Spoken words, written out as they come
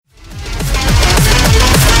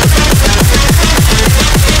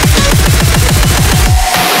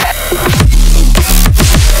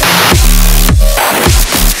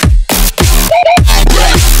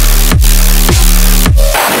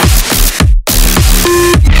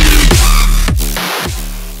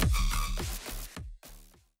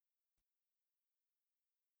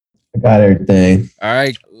Got everything. All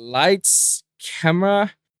right, lights,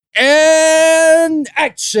 camera, and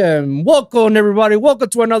action. Welcome, everybody. Welcome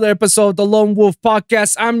to another episode of the Lone Wolv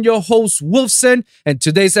Podcast. I'm your host, Wolfson, and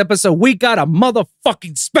today's episode, we got a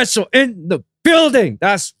motherfucking special in the building.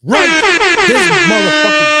 That's right. This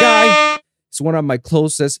motherfucking guy is one of my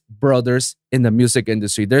closest brothers in the music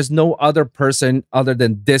industry. There's no other person other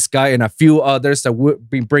than this guy and a few others that we've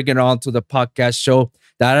been bringing on to the podcast show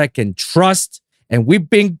that I can trust, and we've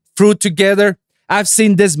been through together. I've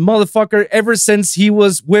seen this motherfucker ever since he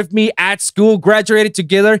was with me at school, graduated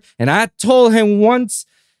together, and I told him once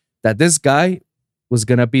that this guy was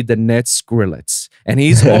gonna be the next Skrillex, and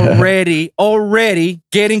he's already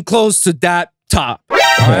getting close to that top. All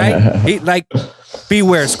right,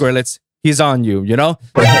 beware, Skrillex. He's on you, you know.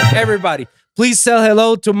 Everybody, please say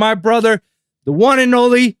hello to my brother, the one and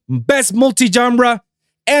only best multi-genre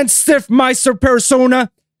and stiff Meister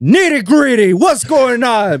persona, Nitti Gritti. What's going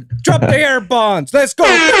on? Drop the air bombs. Let's go.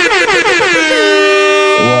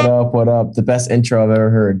 What up? The best intro I've ever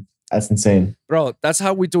heard. That's insane. Bro, that's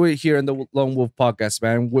how we do it here in the Lone Wolv Podcast,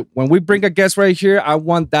 man. When we bring a guest right here, I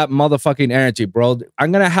want that motherfucking energy, bro.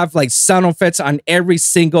 I'm going to have like sound effects on every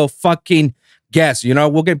single fucking guest. You know,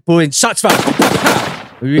 we'll get putting shots fired.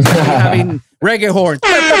 We're having reggae horns. We're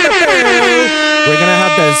going to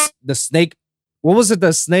have the snake. What was it?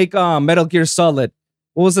 The snake Metal Gear Solid.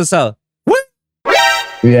 What was the sound? What?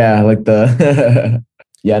 Yeah, like the...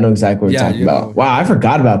 Yeah, I know exactly what you're talking about. Wow, I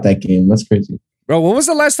forgot about that game. That's crazy. Bro, when was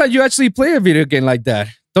the last time you actually played a video game like that?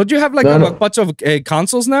 Don't you have like a bunch of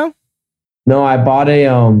consoles now? No, I bought a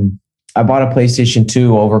PlayStation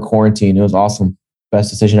 2 over quarantine. It was awesome. Best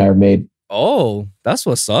decision I ever made. Oh, that's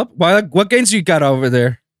what's up. What games you got over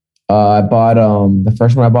there? I bought the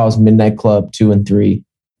first one I bought was Midnight Club 2 and 3.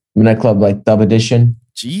 Midnight Club like Dub Edition.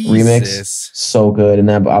 Jesus. Remix. So good. And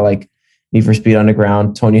then I like Need for Speed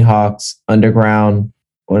Underground, Tony Hawk's Underground.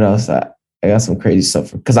 What else? I got some crazy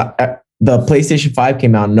stuff because the PlayStation 5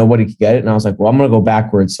 came out and nobody could get it. And I was like, well, I'm going to go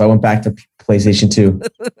backwards. So I went back to PlayStation 2.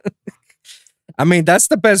 I mean, that's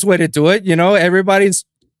the best way to do it. You know, everybody's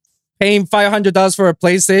paying $500 for a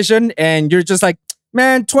PlayStation and you're just like,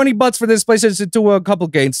 man, $20 for this PlayStation 2, a couple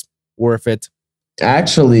games. Worth it.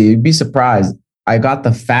 Actually, you'd be surprised. I got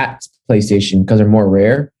the fat PlayStation because they're more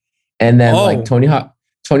rare. And then like Tony Hawk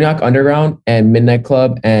Underground and Midnight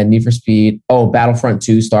Club and Need for Speed. Oh, Battlefront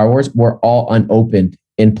 2, Star Wars were all unopened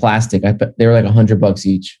in plastic. They were like $100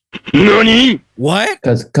 each. Nani? What?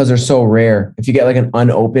 Because they're so rare. If you get like an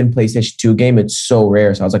unopened PlayStation 2 game, it's so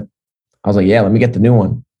rare. So I was like, yeah, let me get the new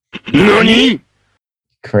one. Nani?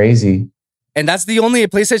 Crazy. And that's the only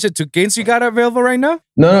PlayStation 2 games you got available right now?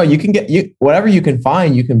 No, you can get whatever you can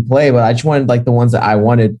find, you can play. But I just wanted like the ones that I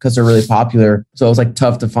wanted because they're really popular. So it was like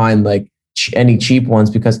tough to find like any cheap ones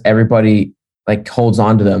because everybody like holds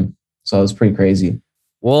on to them. So it was pretty crazy.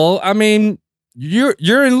 Well, I mean, you're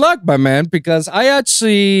in luck, my man, because I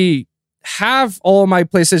actually have all my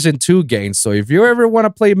PlayStation 2 games. So if you ever want to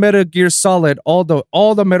play Metal Gear Solid, all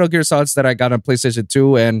the Metal Gear Solids that I got on PlayStation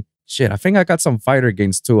 2 and shit, I think I got some fighter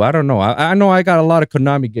games too. I don't know. I know I got a lot of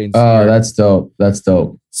Konami games. Oh, that's dope. That's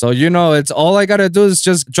dope. So, you know, it's all I got to do is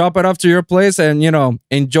just drop it off to your place and, you know,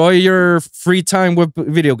 enjoy your free time with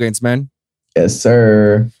video games, man. Yes,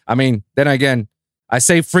 sir. I mean, then again, I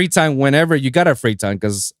say free time whenever you got a free time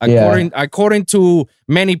because according to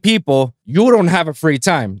many people, you don't have a free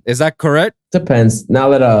time. Is that correct? Depends. Now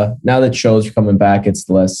that shows are coming back, it's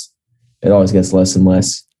less. It always gets less and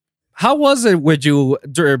less. How was it with you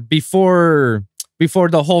before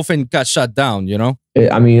the whole thing got shut down, you know?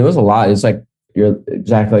 I mean, it was a lot. It's like, you're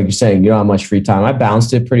exactly like you're saying, you don't have much free time. I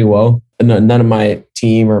balanced it pretty well. None of my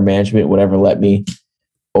team or management would ever let me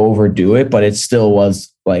overdo it, but it still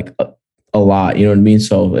was like a lot, you know what I mean?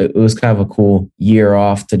 So it was kind of a cool year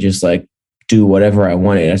off to just like do whatever I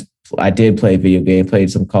wanted. I did play video game, played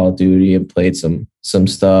some Call of Duty and played some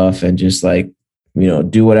stuff and just like, you know,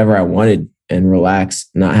 do whatever I wanted and relax,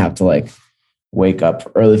 not have to like wake up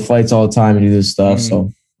for early flights all the time and do this stuff.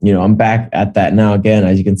 So, you know, I'm back at that now again,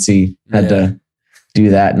 as you can see, had to do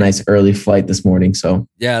that nice early flight this morning. So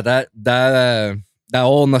yeah, that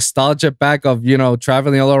old nostalgia back of, you know,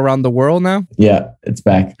 traveling all around the world now. Yeah, it's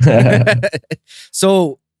back.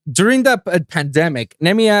 So during the pandemic,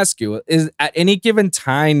 let me ask you, is at any given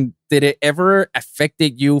time, did it ever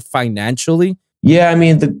affected you financially? Yeah, I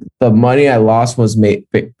mean, the money I lost was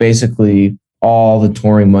basically all the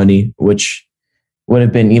touring money, which would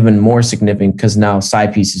have been even more significant because now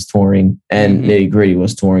Side Piece is touring and Nitti Gritti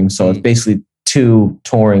was touring. So it's basically 2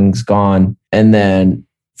 tourings gone. And then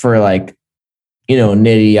for like, you know,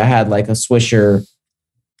 Nitti, I had like a Swisher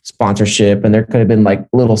sponsorship and there could have been like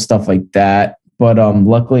little stuff like that. But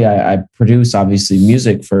luckily I produce obviously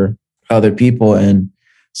music for other people, and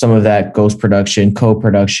some of that ghost production,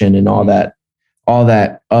 co-production, and all that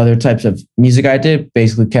other types of music I did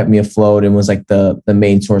basically kept me afloat and was like the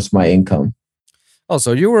main source of my income. Oh,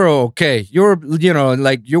 so you were okay. You were,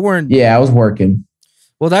 like you weren't. Yeah, I was working.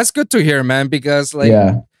 Well, that's good to hear, man, because like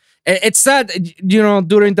Yeah. it's sad,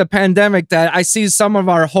 during the pandemic that I see some of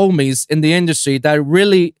our homies in the industry that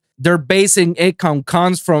really their basic income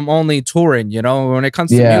comes from only touring. When it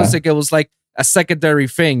comes to Yeah. music, it was like a secondary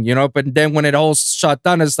thing, but then when it all shut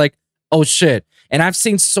down, it's like, oh shit. And I've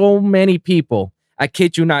seen so many people, I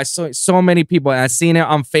kid you not, so many people, and I've seen it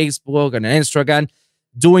on Facebook and Instagram,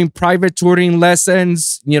 doing private touring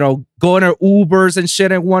lessons, going to Ubers and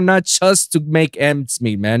shit and whatnot just to make ends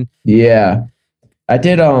meet, man. Yeah. I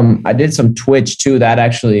did some Twitch too. That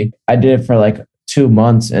actually, I did it for like 2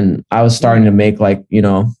 months, and I was starting to make like,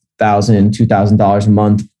 $1,000, $2,000 a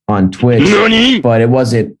month on Twitch. But it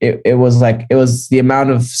wasn't, it was the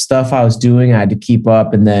amount of stuff I was doing. I had to keep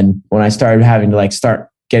up. And then when I started having to like start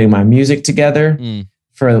getting my music together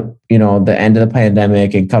for, the end of the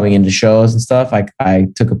pandemic and coming into shows and stuff, I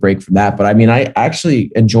took a break from that. But I mean, I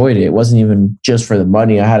actually enjoyed it. It wasn't even just for the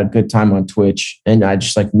money. I had a good time on Twitch, and I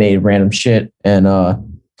just like made random shit and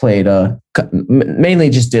played, mainly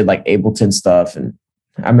just did like Ableton stuff. And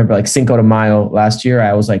I remember like Cinco de Mayo last year,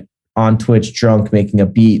 I was like on Twitch drunk making a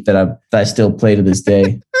beat that I still play to this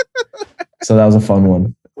day. So that was a fun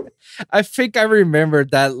one. I think I remember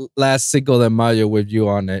that last Cinco de Mayo with you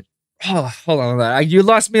on it. Oh, hold on. You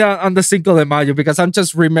lost me on the Cinco de Mayo because I'm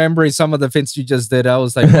just remembering some of the things you just did. I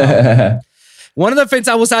was like, wow. One of the things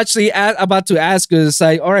I was actually about to ask is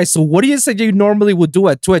like, all right, so what do you say you normally would do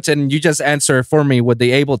at Twitch? And you just answer for me with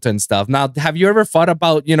the Ableton stuff. Now, have you ever thought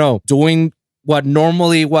about, doing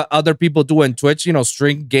what other people do in Twitch,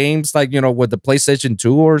 string games like, with the PlayStation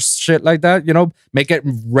 2 or shit like that, make it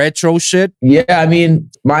retro shit? Yeah, I mean,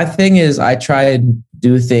 my thing is I try and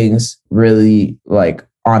do things really like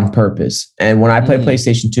on purpose. And when I play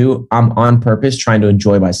PlayStation 2, I'm on purpose trying to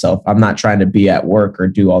enjoy myself. I'm not trying to be at work or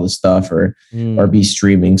do all the stuff or be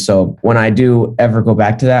streaming. So when I do ever go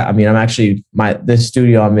back to that, I mean, I'm actually this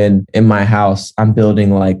studio I'm in my house, I'm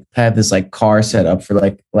building I have this like car set up for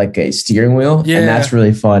like a steering wheel. Yeah. And that's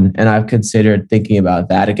really fun. And I've considered thinking about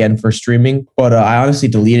that again for streaming. But I honestly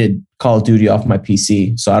deleted Call of Duty off my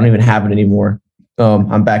PC. So I don't even have it anymore.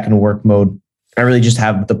 I'm back in work mode. I really just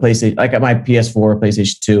have the PlayStation, like at my PS4 or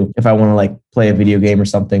PlayStation 2, if I want to like play a video game or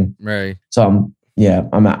something. Right. So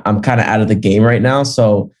I'm kind of out of the game right now.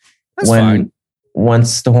 So that's fine.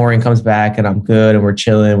 Once the whoring comes back and I'm good and we're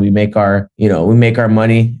chilling, we make our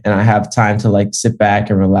money, and I have time to like sit back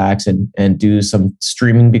and relax and do some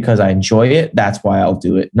streaming because I enjoy it. That's why I'll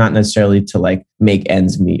do it. Not necessarily to like make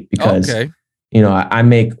ends meet, because, I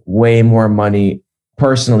make way more money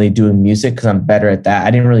personally doing music because I'm better at that. I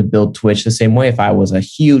didn't really build Twitch the same way. If I was a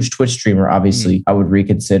huge Twitch streamer, obviously I would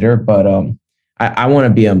reconsider, but I want to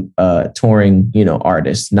be a touring,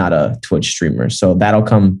 artist, not a Twitch streamer. So that'll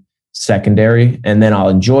come secondary, and then I'll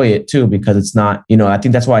enjoy it too, because it's not, I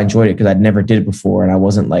think that's why I enjoyed it, because I'd never did it before, and I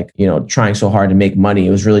wasn't like, trying so hard to make money. It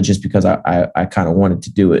was really just because I kind of wanted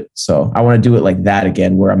to do it. So I want to do it like that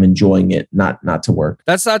again, where I'm enjoying it, not to work.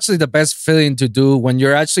 That's actually the best feeling to do, when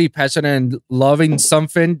you're actually passionate and loving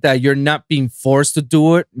something that you're not being forced to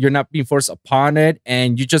do it. You're not being forced upon it,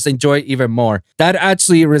 and you just enjoy it even more. That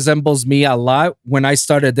actually resembles me a lot when I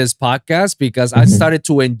started this podcast, because I started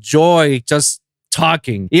to enjoy just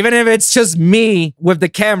talking, even if it's just me with the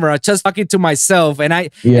camera, just talking to myself. And I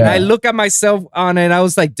look at myself on it, and I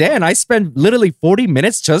was like, damn, I spent literally 40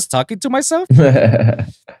 minutes just talking to myself.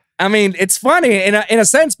 I mean, it's funny in a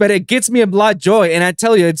sense, but it gets me a lot of joy. And I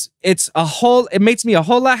tell you, it makes me a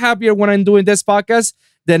whole lot happier when I'm doing this podcast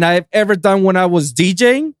than I've ever done when I was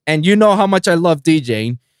DJing. And you know how much I love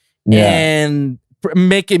DJing and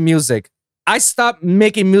making music. I stopped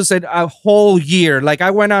making music a whole year. Like,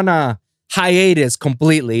 I went on a hiatus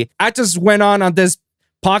completely. I just went on this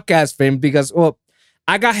podcast thing because,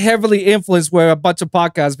 I got heavily influenced with a bunch of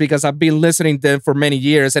podcasts because I've been listening to them for many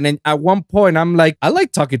years. And then at one point, I'm like, I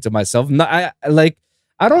like talking to myself. I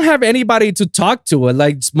don't have anybody to talk to.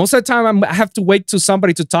 Like, most of the time, I have to wait to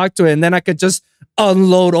somebody to talk to, and then I could just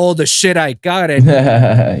unload all the shit I got. And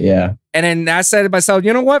yeah. And then I said to myself,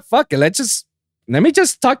 you know what? Fuck it. Let me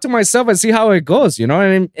just talk to myself and see how it goes,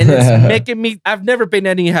 And it's making me, I've never been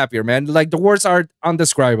any happier, man. Like, the words are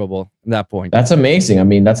undescribable at that point. That's amazing. I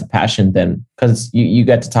mean, that's a passion then, because you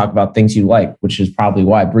get to talk about things you like, which is probably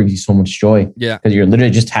why it brings you so much joy. Yeah. Because you're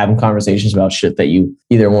literally just having conversations about shit that you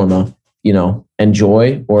either want to,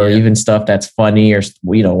 enjoy, or even stuff that's funny, or,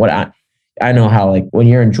 what I know how, like, when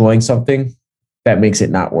you're enjoying something, that makes it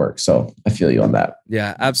not work. So I feel you on that.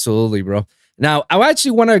 Yeah, absolutely, bro. Now, I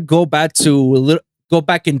actually want to go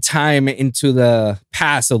back in time into the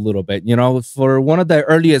past a little bit, you know, for one of the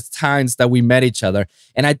earliest times that we met each other.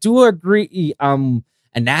 And I do agree, an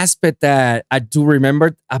aspect that I do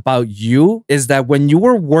remember about you is that when you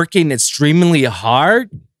were working extremely hard,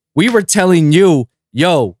 we were telling you,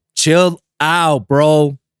 yo, chill out,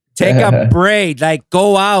 bro. Take a break, like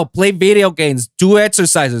go out, play video games, do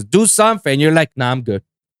exercises, do something. You're like, nah, I'm good.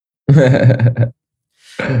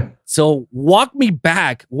 So walk me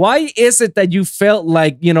back. Why is it that you felt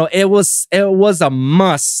like, you know, it was a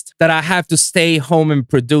must that I have to stay home and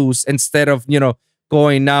produce instead of, you know,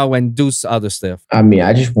 going now and do other stuff? I mean,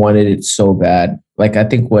 I just wanted it so bad. Like, I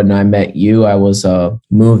think when I met you, I was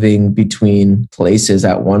moving between places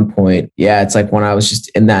at one point. Yeah, it's like when I was just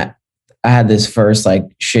in that, I had this first like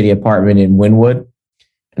shitty apartment in Wynwood,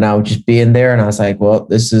 and I would just be in there, and I was like, well,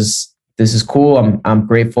 this is cool. I'm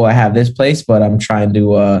grateful I have this place, but I'm trying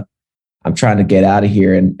to get out of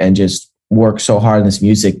here and just work so hard on this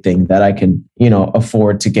music thing that I can, you know,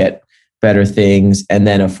 afford to get better things and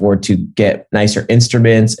then afford to get nicer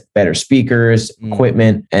instruments, better speakers,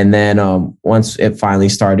 equipment. And then once it finally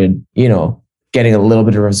started, you know, getting a little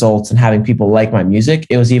bit of results and having people like my music,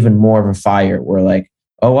 it was even more of a fire where like,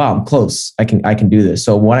 oh wow, I'm close. I can do this.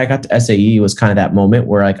 So when I got to SAE, it was kind of that moment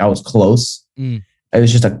where like I was close. It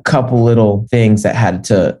was just a couple little things that had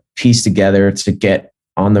to piece together to get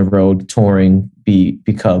on the road touring,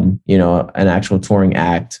 become, you know, an actual touring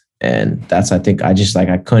act. And that's, I think I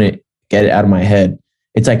couldn't get it out of my head.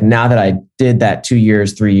 It's like now that I did that 2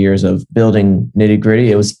 years, 3 years of building Nitti Gritti,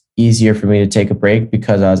 it was easier for me to take a break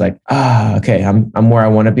because I was like, okay, I'm where I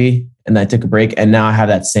want to be. And I took a break, and now I have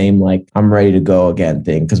that same like I'm ready to go again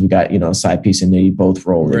thing because we got, you know, Side Piece and Nitti both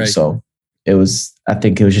rolling. Right. So I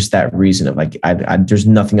think it was just that reason of like I there's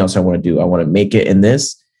nothing else I want to do. I want to make it in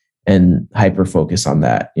this and hyper focus on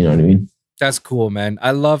that. You know what I mean? That's cool, man. I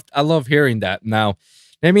love hearing that. Now,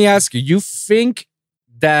 let me ask you: you think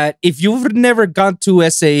that if you've never gone to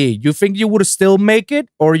SAE, you think you would still make it,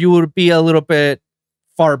 or you would be a little bit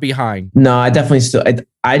far behind? No, I definitely still.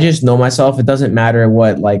 I just know myself. It doesn't matter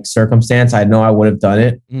what like circumstance. I know I would have done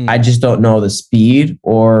it. I just don't know the speed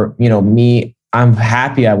or, you know, me. I'm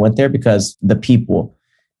happy I went there because the people,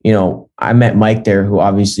 you know, I met Mike there, who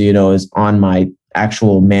obviously, you know, is on my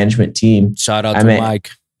actual management team. Shout out to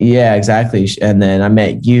Mike. Yeah, exactly. And then I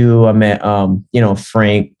met you. I met, you know,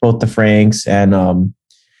 Frank, both the Franks, and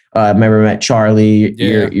I remember I met Charlie,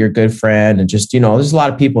 your good friend, and just, you know, there's a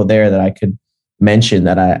lot of people there that I could mention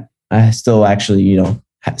that I still actually, you know,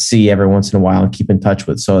 see every once in a while and keep in touch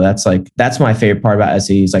with. So that's my favorite part about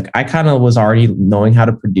SE is like I kind of was already knowing how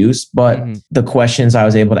to produce, but the questions I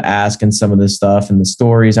was able to ask and some of the stuff and the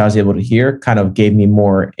stories I was able to hear kind of gave me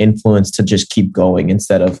more influence to just keep going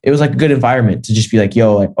instead of, it was like a good environment to just be like,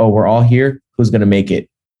 yo, like, oh, we're all here. Who's going to make it?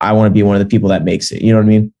 I want to be one of the people that makes it. You know what I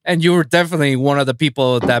mean? And you were definitely one of the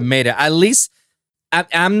people that made it. At least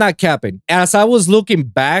I'm not capping. As I was looking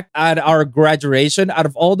back at our graduation, out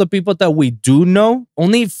of all the people that we do know,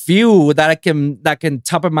 only few that can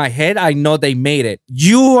top of my head, I know they made it.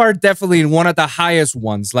 You are definitely one of the highest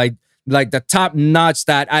ones, like the top notch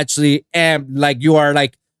that actually am like you are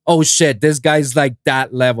like, oh shit, this guy's like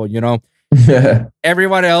that level, you know?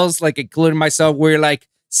 Everyone else, like including myself, we're like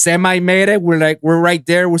semi made it. We're right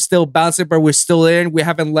there. We're still bouncing, but we're still in. We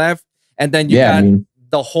haven't left. And then you got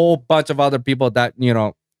the whole bunch of other people that, you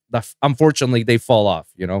know, unfortunately they fall off,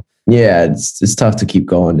 you know? Yeah, it's tough to keep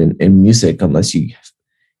going in music unless you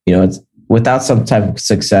know, it's without some type of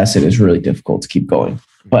success, it is really difficult to keep going.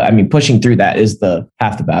 But I mean, pushing through that is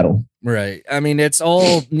half the battle. Right. I mean, it's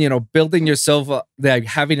all, you know, building yourself up, like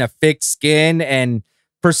having a thick skin and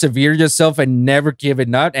persevere yourself and never give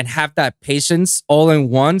it up and have that patience all in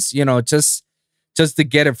once, you know, just to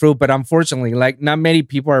get it through. But unfortunately, like not many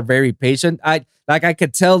people are very patient. I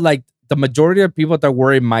could tell like the majority of people that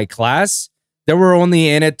were in my class, they were only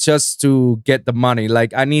in it just to get the money.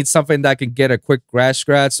 Like I need something that can get a quick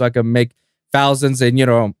scratch so I can make thousands and, you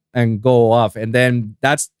know, and go off. And then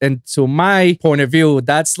and to my point of view,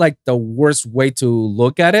 that's like the worst way to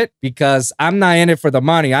look at it because I'm not in it for the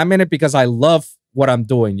money. I'm in it because I love what I'm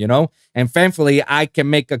doing, you know? And thankfully I can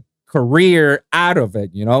make a career out of it,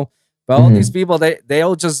 you know? But all these people, they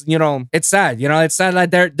all just, you know, it's sad. You know, it's sad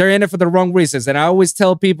like they're in it for the wrong reasons. And I always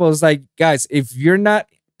tell people, it's like, guys, if you're not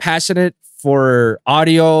passionate for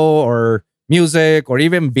audio or music or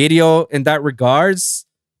even video in that regards,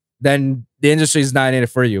 then the industry is not in it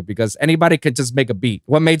for you because anybody can just make a beat.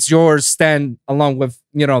 What makes yours stand along with,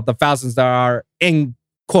 you know, the thousands that are in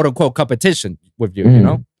quote unquote competition with you, you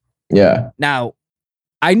know? Yeah. Now,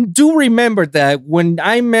 I do remember that when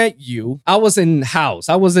I met you, I was in house.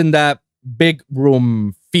 I was in that big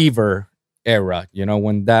room fever era,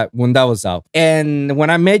 when that was out. And when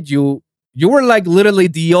I met you, you were like literally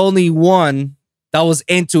the only one that was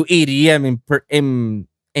into EDM in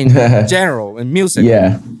general, in music.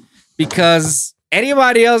 Yeah. Because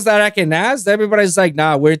anybody else that I can ask, everybody's like,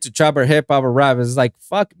 nah, we're into trap or hip hop or rap. It's like,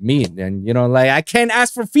 fuck me. And, I can't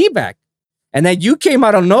ask for feedback. And then you came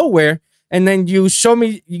out of nowhere and then you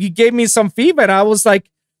gave me some feedback. I was like,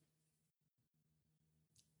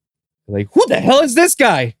 who the hell is this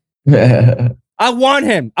guy? I want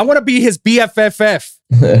him. I want to be his BFFF.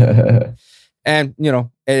 And, it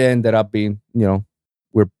ended up being,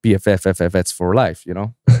 we're BFFFFs for life,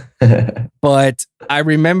 But I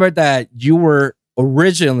remember that you were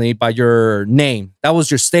originally by your name. That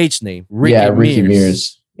was your stage name. Ricky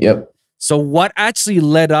Mears. Yep. So what actually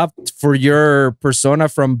led up for your persona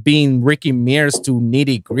from being Ricky Mears to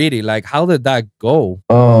Nitti Gritti? Like, how did that go?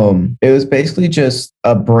 It was basically just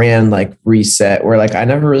a brand like reset where like I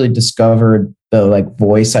never really discovered the like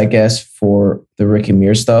voice, I guess, for the Ricky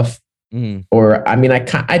Mears stuff. Or I mean,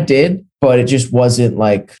 I did, but it just wasn't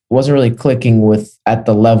really clicking with at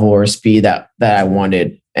the level or speed that I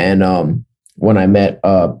wanted. And when I met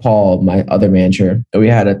Paul, my other manager, we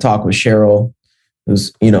had a talk with Cheryl,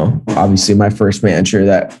 who's obviously my first manager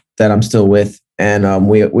that I'm still with, and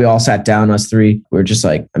we all sat down, us three. We were just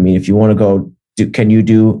like, I mean, if you want to go, can you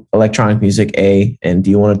do electronic music? And do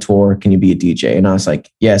you want to tour? Can you be a DJ? And I was like,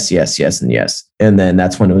 yes, and yes. And then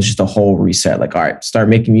that's when it was just a whole reset. Like, all right, start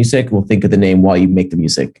making music. We'll think of the name while you make the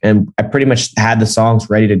music. And I pretty much had the songs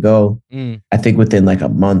ready to go. I think within like a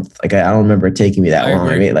month. Like I don't remember it taking me that long.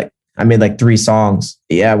 I made like 3 songs.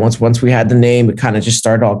 Yeah. Once we had the name, it kind of just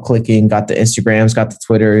started all clicking, got the Instagrams, got the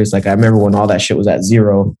Twitters. Like I remember when all that shit was at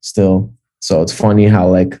 0 still. So it's funny how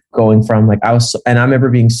like going from like I remember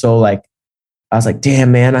being so like, I was like,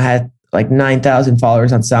 damn man, I had like 9,000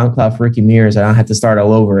 followers on SoundCloud for Ricky Mears and I had to start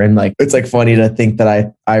all over. And like, it's like funny to think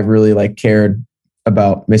that I really like cared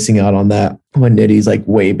about missing out on that when Nitty's like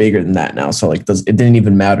way bigger than that now. So like it didn't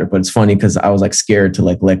even matter, but it's funny because I was like scared to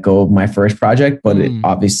like let go of my first project, but it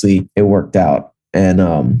obviously it worked out.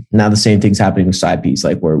 And now the same thing's happening with Side Piece,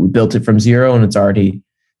 like where we built it from 0 and it's already,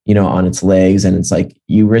 on its legs. And it's like,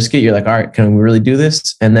 you risk it. You're like, all right, can we really do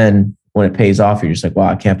this? And then when it pays off, you're just like, wow,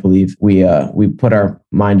 I can't believe we put our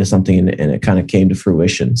mind to something and it kind of came to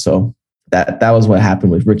fruition. So that was what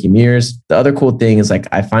happened with Ricky Mears. The other cool thing is like,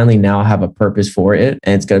 I finally now have a purpose for it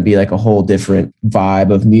and it's going to be like a whole different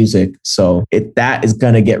vibe of music. So that is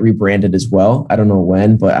going to get rebranded as well. I don't know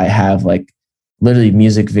when, but I have like literally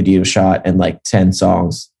music video shot and like 10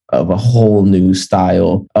 songs of a whole new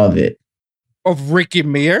style of it. Of Ricky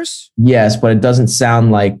Mears? Yes, but it doesn't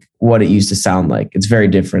sound like what it used to sound like. It's very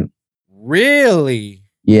different. Really?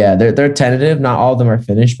 Yeah, they're tentative. Not all of them are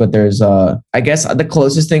finished, but there's I guess the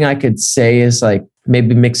closest thing I could say is like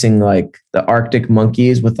maybe mixing like the Arctic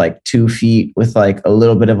Monkeys with like 2 Feet with like a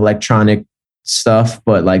little bit of electronic stuff,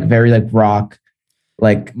 but like very like rock,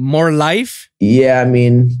 like more life. Yeah, I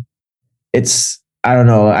mean, I don't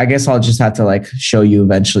know. I guess I'll just have to like show you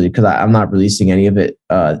eventually because I'm not releasing any of it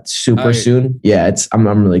super soon. Yeah,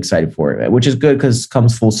 I'm really excited for it, which is good because it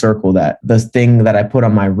comes full circle that the thing that I put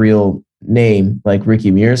on my real name, like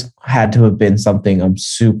Ricky Mears, had to have been something I'm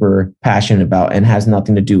super passionate about and has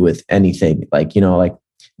nothing to do with anything. Like, like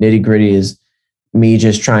Nitti Gritti is me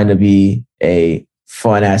just trying to be a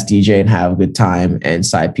fun ass DJ and have a good time. And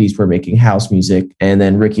Side Piece, we're making house music. And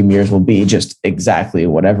then Ricky Mears will be just exactly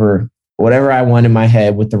whatever I want in my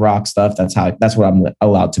head with the rock stuff. That's what I'm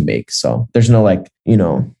allowed to make. So there's no like,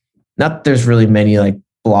 not that there's really many like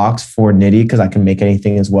blocks for Nitti because I can make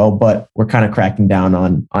anything as well, but we're kind of cracking down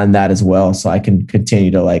on that as well. So I can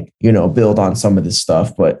continue to like, build on some of this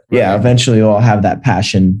stuff. But yeah, eventually I'll have that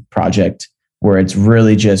passion project where it's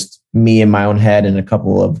really just me in my own head and a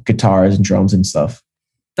couple of guitars and drums and stuff.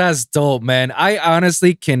 That's dope, man. I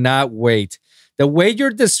honestly cannot wait. The way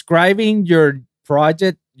you're describing your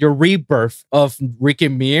project, your rebirth of Ricky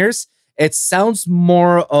Mears, it sounds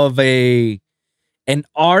more of an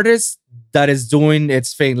artist that is doing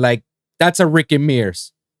its thing. Like that's a Ricky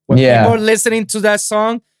Mears. When people are listening to that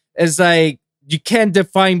song, it's like you can't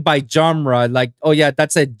define by genre. Like, oh yeah,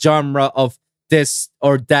 that's a genre of this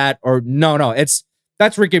or that or no.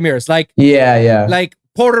 That's Ricky Mears. Like like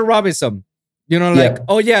Porter Robinson.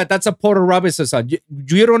 Oh yeah, that's a Porter Robinson song.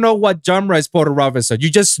 You don't know what genre is Porter Robinson. You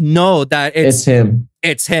just know that it's him.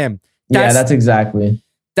 It's him. That's exactly.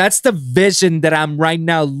 that's the vision that I'm right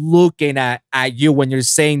now looking at you when you're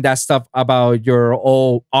saying that stuff about your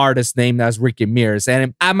old artist name as Ricky Mears.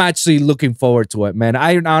 And I'm actually looking forward to it, man.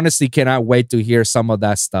 I honestly cannot wait to hear some of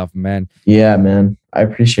that stuff, man. Yeah, man. I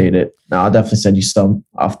appreciate it. No, I'll definitely send you some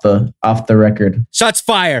off the record. Shots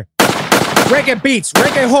fired. Reggae beats,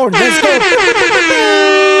 reggae horn. Let's go.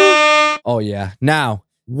 Oh, yeah. Now,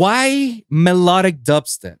 why melodic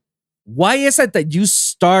dubstep? Why is it that you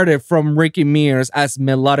started from Ricky Mears as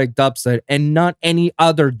melodic dubstep and not any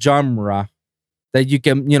other genre that you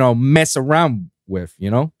can, mess around with,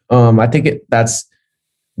 I think that's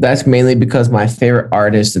mainly because my favorite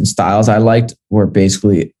artists and styles I liked were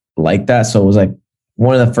basically like that. So it was like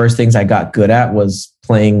one of the first things I got good at was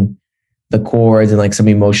playing the chords and like some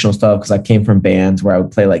emotional stuff, because I came from bands where I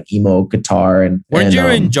would play like emo guitar and weren't you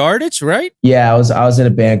in Yardage, right? Yeah, I was in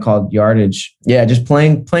a band called Yardage. Yeah, just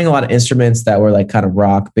playing a lot of instruments that were like kind of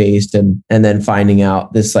rock based, and then finding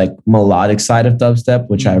out this like melodic side of dubstep,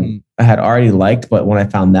 which I had already liked, but when I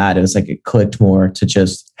found that, it was like it clicked more to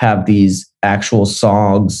just have these actual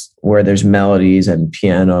songs where there's melodies and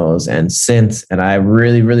pianos and synths, and I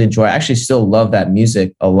really, really enjoy. I actually still love that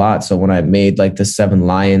music a lot. So when I made like the Seven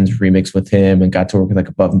Lions remix with him and got to work with like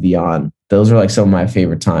Above and Beyond, those are like some of my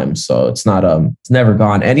favorite times. So it's not it's never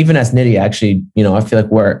gone. And even as Nitti, actually, I feel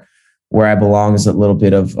like where I belong is a little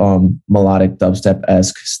bit of melodic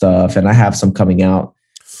dubstep-esque stuff, and I have some coming out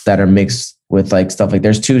that are mixed with like stuff like,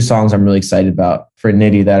 there's 2 songs I'm really excited about for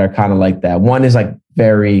Nitti that are kind of like that. One is like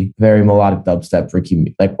very, very melodic dubstep,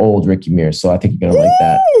 like old Ricky Mears. So I think you're gonna like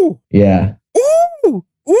that. Yeah. Ooh,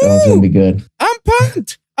 that's gonna be good. I'm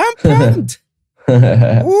pumped.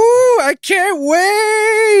 Ooh, I can't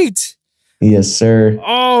wait. Yes, sir.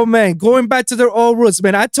 Oh man, going back to their old roots,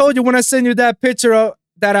 man. I told you when I sent you that picture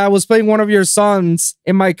that I was playing one of your songs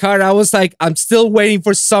in my car, I was like, I'm still waiting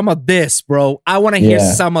for some of this, bro. I want to hear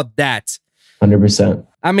some of that. 100%.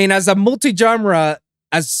 I mean, as a multi-genre,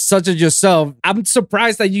 as such as yourself, I'm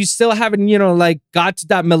surprised that you still haven't, got to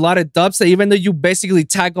that melodic dubstep, even though you basically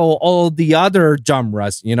tackle all the other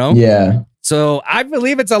genres, Yeah. So I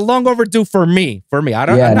believe it's a long overdue for me.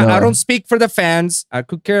 I don't speak for the fans. I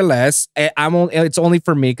could care less. It's only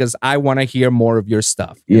for me because I want to hear more of your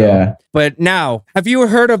stuff. Yeah. But now, have you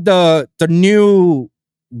heard of the new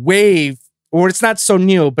wave? Or it's not so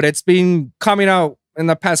new, but it's been coming out in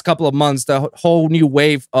the past couple of months, the whole new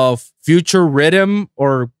wave of future rhythm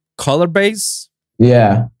or color bass.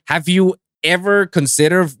 Yeah. Have you ever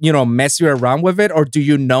considered, messing around with it, or do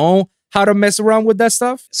you know how to mess around with that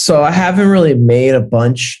stuff? So I haven't really made a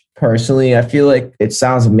bunch personally. I feel like it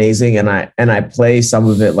sounds amazing, and I play some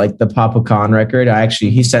of it, like the Papa Khan record. I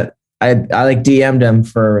like DM'd him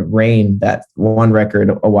for Rain, that one record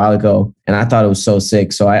a while ago, and I thought it was so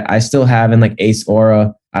sick. So I still have in like Ace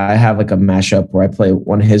Aura, I have like a mashup where I play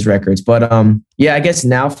one of his records. But I guess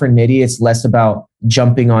now for Nitti, it's less about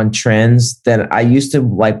jumping on trends than I used to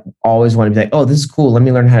like always want to be like, oh, this is cool, let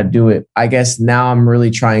me learn how to do it. I guess now I'm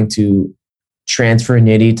really trying to transfer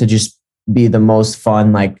Nitti to just be the most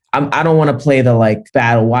fun. Like I don't want to play the like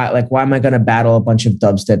battle. Why am I going to battle a bunch of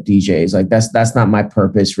dubstep DJs? Like that's not my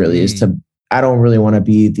purpose really. I don't really want to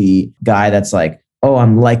be the guy that's like, oh,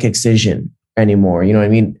 I'm like Excision anymore. You know what I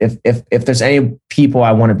mean? If there's any people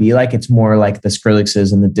I want to be like, it's more like the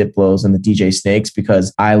Skrillexes and the Diplos and the DJ Snakes,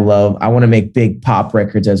 because I want to make big pop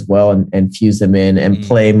records as well and fuse them in and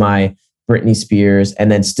play my Britney Spears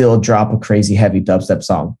and then still drop a crazy heavy dubstep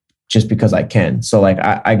song just because I can. So like,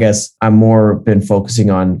 I guess I'm more been focusing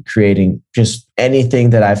on creating just anything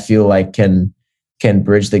that I feel like can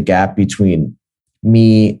bridge the gap between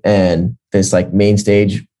me and this like main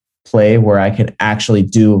stage play where I can actually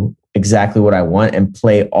do exactly what I want and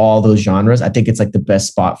play all those genres. I think it's like the best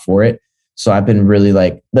spot for it. So I've been really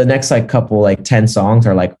like the next like couple, like 10 songs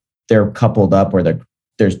are like, they're coupled up where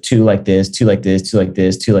there's 2 like this, 2 like this, 2 like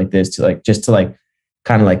this, 2 like this, 2 like, just to like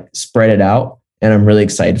kind of like spread it out. And I'm really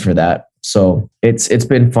excited for that. So it's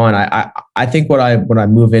been fun. I think what I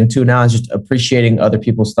move into now is just appreciating other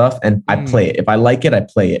people's stuff, and I play it. If I like it, I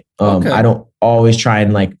play it. I don't always try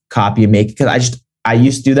and like copy and make it, because I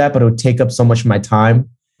used to do that, but it would take up so much of my time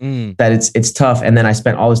that it's tough. And then I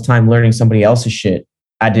spent all this time learning somebody else's shit.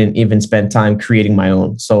 I didn't even spend time creating my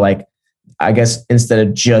own. So like, I guess instead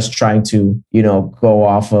of just trying to, go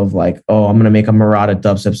off of like, oh, I'm going to make a Murata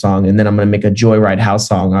dubstep song and then I'm going to make a Joyride house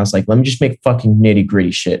song, I was like, let me just make fucking nitty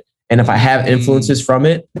gritty shit. And if I have influences from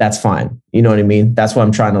it, that's fine. You know what I mean? That's what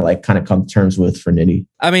I'm trying to like kind of come to terms with for Nitti.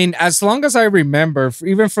 I mean, as long as I remember,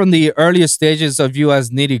 even from the earliest stages of you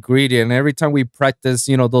as Nitty Gritty, and every time we practice,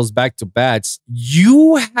 those back-to-backs,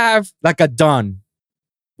 you have like a done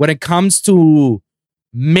when it comes to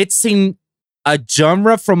mixing a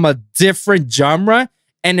genre from a different genre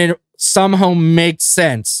and it somehow makes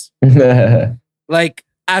sense. Like,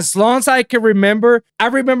 as long as I can remember, I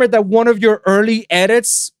remember that one of your early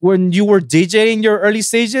edits when you were DJing your early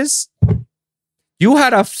stages, you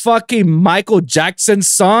had a fucking Michael Jackson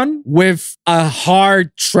song with a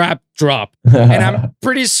hard trap drop. And I'm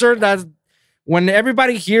pretty sure that when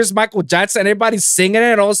everybody hears Michael Jackson, everybody's singing it,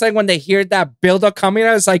 and all of a sudden when they hear that build-up coming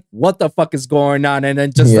out, it's like, what the fuck is going on? And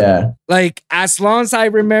then just like, as long as I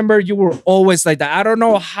remember, you were always like that. I don't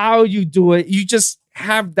know how you do it. You just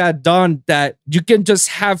have that done, that you can just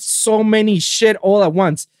have so many shit all at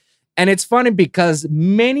once. And it's funny because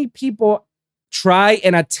many people try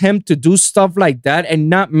and attempt to do stuff like that, and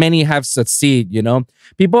not many have succeed, you know?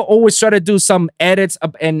 People always try to do some edits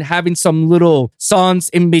up and having some little songs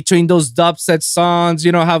in between those dubstep songs,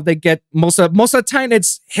 you know, how they get most of the time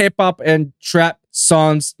it's hip hop and trap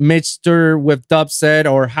songs mixed with dubstep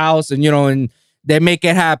or house, and you know, and they make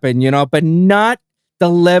it happen, you know, but not the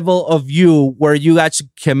level of you where you actually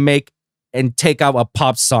can make and take out a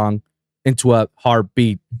pop song into a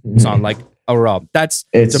heartbeat song like overall.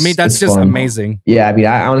 To me, that's just fun. Amazing. Yeah, I mean,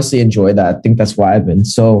 I honestly enjoy that. I think that's why I've been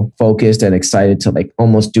so focused and excited to like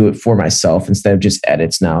almost do it for myself instead of just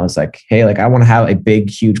edits now. It's like, hey, like I want to have a big,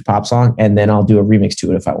 huge pop song and then I'll do a remix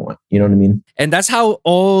to it if I want. You know what I mean? And that's how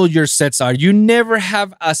all your sets are. You never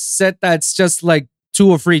have a set that's just like 2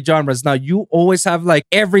 or 3 genres. Now you always have like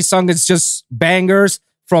every song is just bangers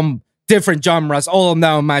from different genres, all of them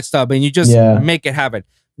now matched up, and you just make it happen.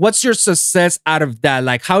 What's your success out of that?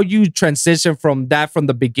 Like how you transition from that from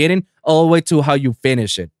the beginning all the way to how you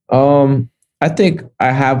finish it? I think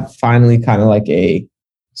I have finally kind of like a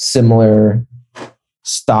similar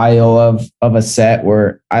style of a set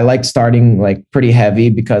where I like starting like pretty heavy,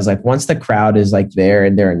 because like once the crowd is like there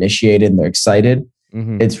and they're initiated and they're excited,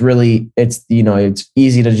 it's you know, it's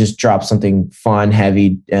easy to just drop something fun,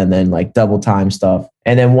 heavy, and then like double time stuff.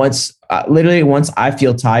 And then once I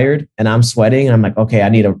feel tired and I'm sweating and I'm like, okay, I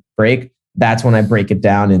need a break. That's when I break it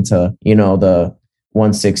down into, you know, the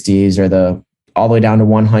 160s or all the way down to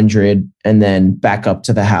 100, and then back up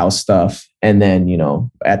to the house stuff. And then, you know,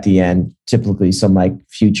 at the end, typically some like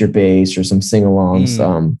future bass or some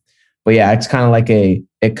sing-alongs. But yeah, it's kind of like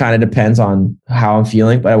it kind of depends on how I'm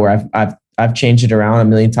feeling, but where I've changed it around a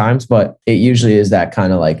million times, but it usually is that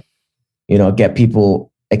kind of like, you know, get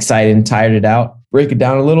people excited and tired it out, break it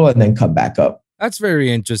down a little, and then come back up. That's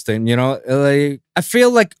very interesting. You know, like, I feel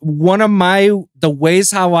like one of the ways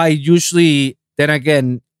how I usually, then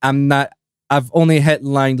again, I've only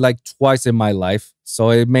headlined like twice in my life. So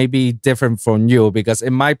it may be different from you, because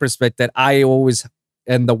in my perspective, I always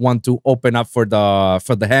am the one to open up for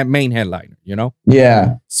the main headliner, you know?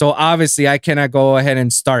 Yeah. So obviously I cannot go ahead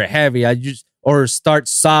and start heavy. Or start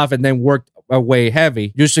soft and then work away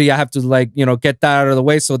heavy. Usually I have to like, you know, get that out of the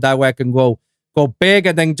way so that way I can go big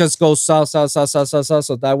and then just go soft. So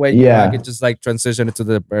that way you know, I can just like transition it to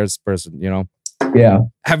the first person, you know? Yeah.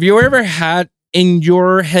 Have you ever had in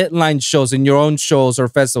your headline shows, in your own shows or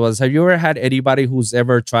festivals, have you ever had anybody who's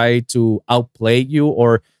ever tried to outplay you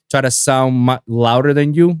or try to sound louder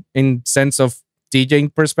than you in sense of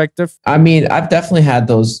DJing perspective? I mean, I've definitely had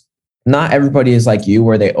those. Not everybody is like you,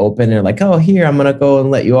 where they open and like, oh, here, I'm going to go and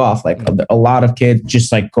let you off. Like a lot of kids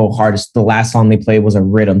just like go hard. The last song they played was a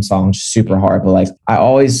rhythm song, super hard. But like, I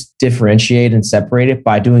always differentiate and separate it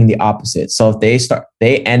by doing the opposite. So if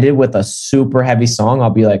they ended with a super heavy song, I'll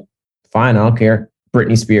be like, fine, I don't care.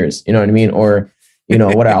 Britney Spears, you know what I mean? Or, you know,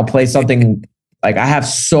 what, I'll play something. Like I have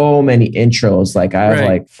so many intros. Like I have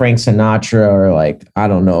like Frank Sinatra, or like, I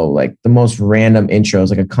don't know, like the most random intros,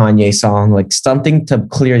 like a Kanye song, like something to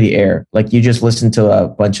clear the air. Like you just listen to a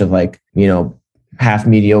bunch of like, you know, half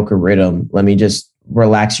mediocre rhythm. Let me just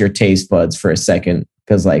relax your taste buds for a second.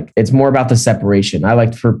 Cause like, it's more about the separation. I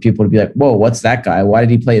like for people to be like, whoa, what's that guy? Why did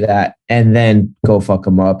he play that? And then go fuck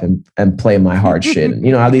him up and play my hard shit.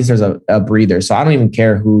 You know, at least there's a breather. So I don't even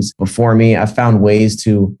care who's before me. I found ways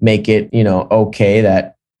to make it, you know, okay,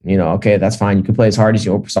 that, you know, okay, that's fine. You can play as hard as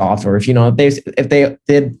you or soft, or if, you know, if they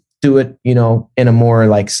did do it, you know, in a more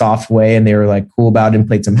like soft way and they were like cool about it and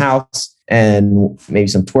played some house and maybe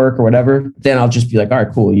some twerk or whatever, then I'll just be like, all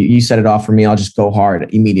right, cool. You set it off for me. I'll just go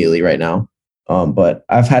hard immediately right now. But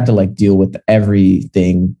I've had to like deal with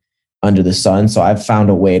everything under the sun. So I've found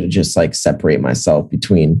a way to just like separate myself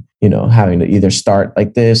between, you know, having to either start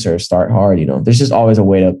like this or start hard. You know, there's just always a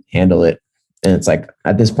way to handle it. And it's like,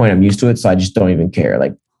 at this point, I'm used to it. So I just don't even care.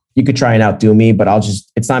 Like you could try and outdo me, but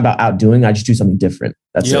it's not about outdoing. I just do something different.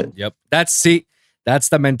 That's it. Yep. That's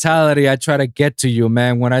the mentality I try to get to you,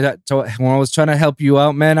 man. When I was trying to help you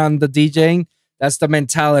out, man, on the DJing, that's the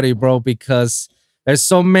mentality, bro, because There's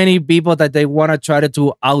so many people that they want to try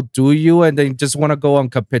to outdo you and they just want to go on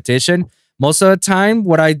competition. Most of the time,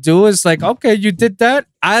 what I do is like, okay, you did that.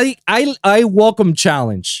 I welcome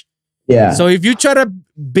challenge. Yeah. So if you try to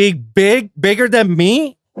be bigger than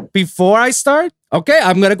me before I start, okay,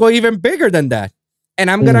 I'm gonna go even bigger than that,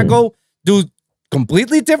 and I'm gonna go do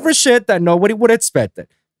completely different shit that nobody would expect it.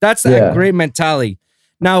 That's a great mentality.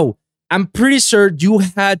 Now, I'm pretty sure you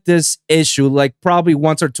had this issue like probably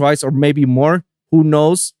once or twice or maybe more. Who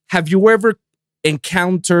knows? Have you ever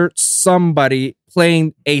encountered somebody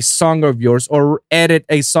playing a song of yours or edit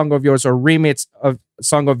a song of yours or remix a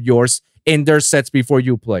song of yours in their sets before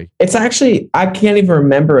you play? It's actually, I can't even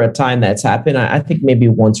remember a time that's happened. I think maybe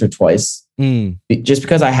once or twice, just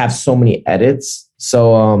because I have so many edits.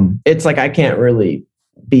 So it's like I can't really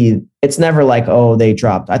be, it's never like, oh, they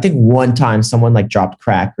dropped. I think one time someone like dropped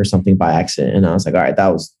crack or something by accident. And I was like, all right, that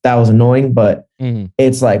was annoying, but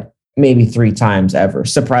it's like maybe 3 times ever.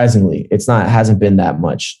 Surprisingly, it hasn't been that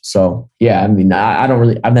much. So yeah, I mean,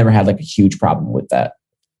 I've never had like a huge problem with that.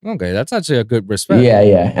 Okay, that's actually a good respect.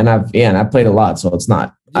 Yeah. And I've played a lot, so it's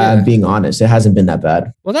not, I'm being honest, it hasn't been that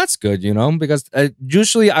bad. Well, that's good, because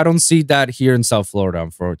usually I don't see that here in South Florida,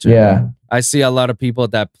 unfortunately. Yeah. I see a lot of people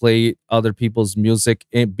that play other people's music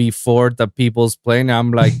before the people's playing.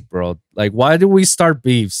 I'm like, bro, like, why do we start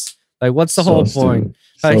beefs? Like, what's the whole point?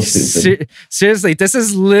 Like, seriously, this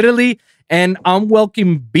is literally an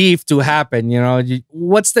unwelcome beef to happen.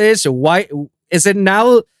 What's the issue? Why is it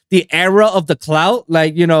now the era of the clout?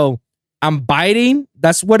 Like, I'm biting.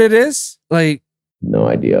 That's what it is. Like, no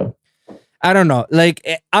idea. I don't know. Like,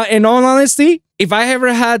 in all honesty, if I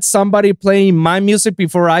ever had somebody playing my music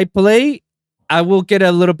before I play, I will get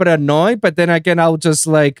a little bit annoyed. But then again, I'll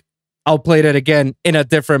play it again in a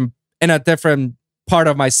different part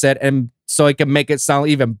of my set, and so I can make it sound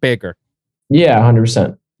even bigger. Yeah,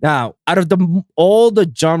 100%. Now, out of all the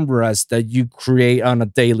genres that you create on a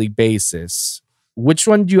daily basis, which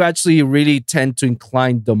one do you actually really tend to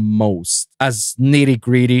incline the most as Nitti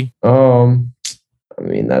Gritti? I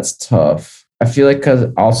mean, that's tough. I feel like because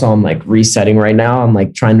also I'm like resetting right now. I'm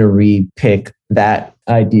like trying to re-pick that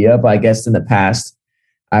idea. But I guess in the past,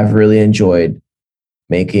 I've really enjoyed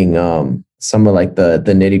making some of like the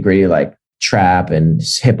Nitti Gritti like trap and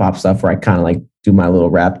hip hop stuff where I kind of like do my little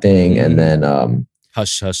rap thing and then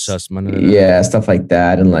hush hush hush, man. Yeah, stuff like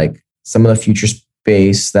that. And like some of the future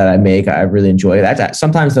bass that I make, I really enjoy that.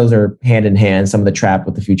 Sometimes those are hand in hand, some of the trap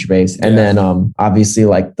with the future bass. And then obviously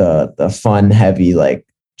like the fun, heavy, like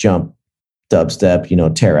jump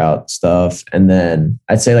dubstep, tear out stuff. And then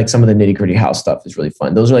I'd say like some of the Nitti Gritti house stuff is really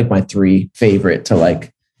fun. Those are like my 3 favorite to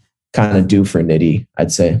like kind of do for Nitti,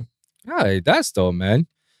 I'd say. All right, that's dope, man.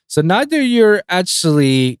 So now that you're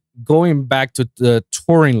actually going back to the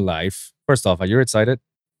touring life, first off, are you excited?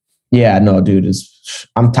 Yeah, no, dude.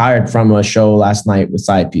 I'm tired from a show last night with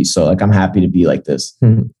Side Piece, so like I'm happy to be like this.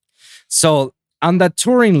 So on that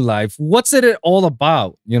touring life, what's it all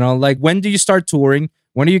about? Like when do you start touring?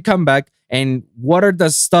 When do you come back? And what are the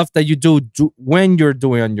stuff that you do when you're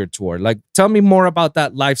doing on your tour? Like, tell me more about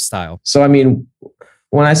that lifestyle. So, I mean,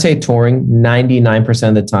 when I say touring, 99%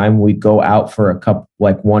 of the time we go out for a couple,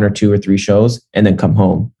 like 1 or 2 or 3 shows and then come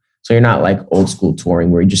home. So you're not like old school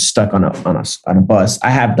touring where you're just stuck on a bus. I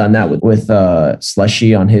have done that with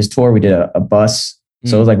Slushy on his tour. We did a bus.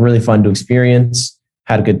 So it was like really fun to experience.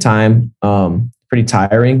 Had a good time. Pretty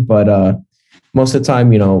tiring, but most of the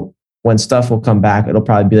time, when stuff will come back, it'll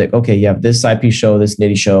probably be like, okay, you have this Side Piece show, this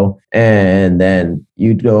Nitti show, and then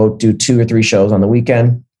you go do 2 or 3 shows on the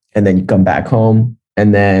weekend, and then you come back home,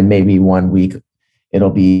 and then maybe 1 week it'll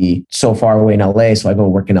be so far away in LA, so I go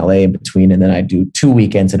work in LA in between, and then I do 2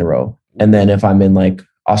 weekends in a row. And then if I'm in like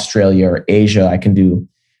Australia or Asia, I can do,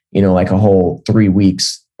 like a whole 3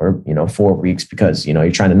 weeks or 4 weeks because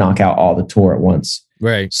you're trying to knock out all the tour at once.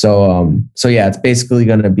 Right. So yeah, it's basically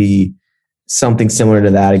going to be something similar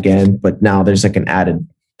to that again, but now there's like an added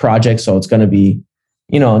project. So it's going to be,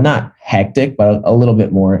 not hectic, but a little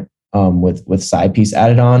bit more with Side Piece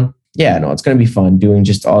added on. Yeah, no, it's going to be fun doing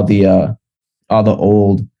just all the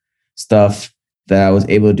old stuff that I was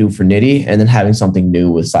able to do for Nitti, and then having something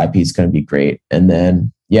new with Side Piece is going to be great. And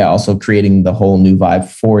then, yeah, also creating the whole new vibe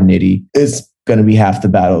for Nitti is going to be half the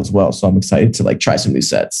battle as well. So I'm excited to like try some new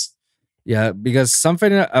sets. Yeah, because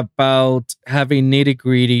something about having Nitti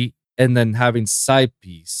Gritti and then having Side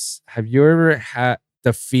Piece. Have you ever had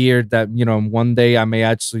the fear that, one day I may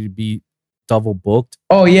actually be double booked?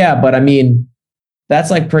 Oh, yeah. But I mean, that's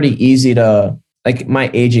like pretty easy to, like my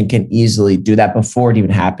agent can easily do that before it even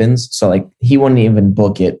happens. So like he wouldn't even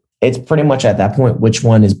book it. It's pretty much at that point, which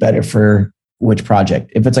one is better for which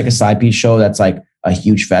project. If it's like a Side Piece show, that's like a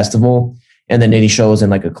huge festival. and the Nitti show is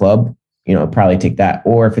in like a club, probably take that.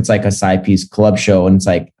 Or if it's like a side piece club show and it's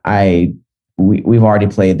like we've already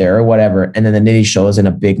played there or whatever, and then the Nitti show is in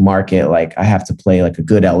a big market, like I have to play like a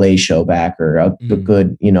good LA show back or a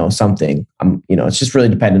good, something. It's just really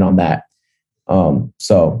dependent on that.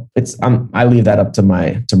 So I leave that up to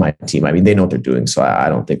my team. I mean, they know what they're doing, so I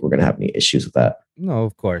don't think we're gonna have any issues with that. No,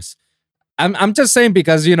 of course. I'm just saying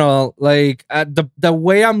because like the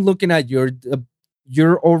way I'm looking at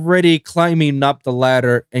you're already climbing up the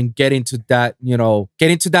ladder and getting to that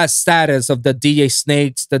status of the DJ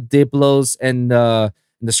Snakes, the Diplos, and the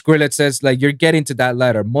Skrillexes. Like you're getting to that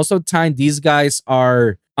ladder. Most of the time, these guys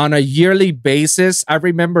are on a yearly basis. I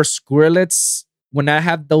remember Skrillex when I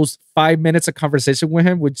had those 5 minutes of conversation with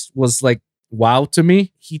him, which was like wow to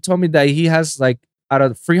me. He told me that he has like out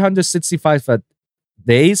of 365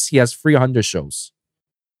 days, he has 300 shows,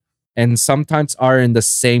 and sometimes are in the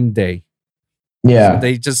same day. Yeah, so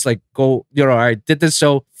they just like go, all right, did this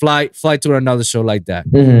show, fly to another show like that.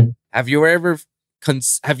 Mm-hmm. Have you ever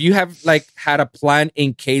had a plan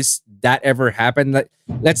in case that ever happened? Like,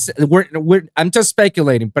 I'm just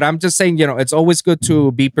speculating, but I'm just saying, it's always good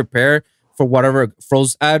to be prepared for whatever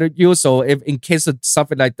throws at you. So if in case of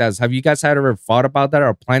something like that, have you guys ever thought about that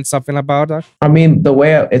or planned something about that? I mean, the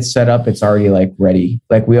way it's set up, it's already like ready.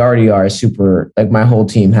 Like we already are super, like my whole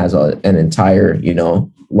team has an entire,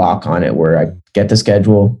 lock on it where I get the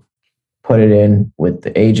schedule, put it in with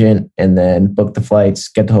the agent, and then book the flights,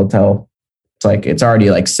 get the hotel. It's like, it's already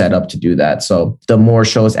like set up to do that. So the more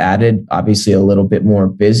shows added, obviously a little bit more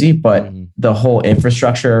busy, but the whole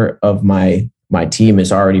infrastructure of my team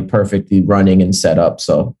is already perfectly running and set up.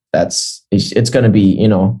 So it's going to be,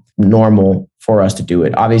 normal for us to do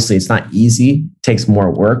it. Obviously it's not easy, it takes more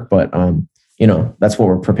work, but that's what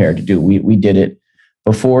we're prepared to do. We did it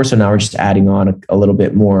before. So now we're just adding on a little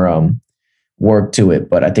bit more work to it.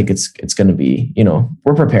 But I think it's going to be,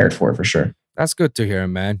 we're prepared for it for sure. That's good to hear,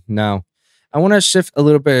 man. Now, I want to shift a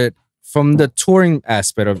little bit from the touring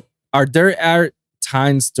aspect of, are there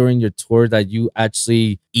times during your tour that you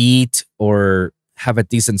actually eat or have a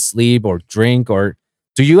decent sleep or drink, or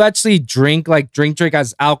do you actually drink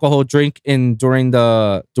as alcohol during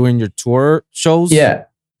your tour shows? Yeah,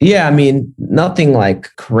 I mean, nothing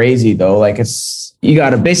like crazy though. Like you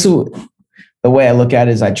gotta basically, the way I look at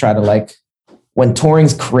it is I try to like, when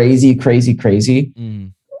touring's crazy,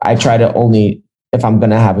 I try to only, if I'm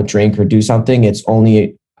gonna have a drink or do something, it's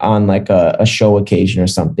only on like a show occasion or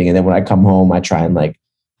something. And then when I come home, I try and like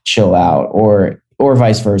chill out or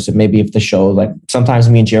vice versa. Maybe if the show, like sometimes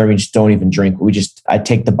me and Jeremy just don't even drink. I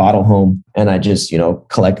take the bottle home and I just,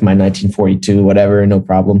 collect my 1942, whatever, no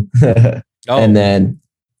problem. And then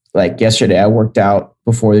like yesterday I worked out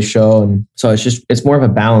before the show. And so it's more of a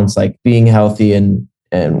balance, like being healthy and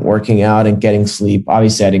working out and getting sleep.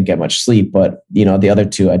 Obviously I didn't get much sleep, but the other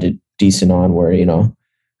two I did decent on where,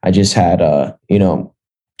 I just had,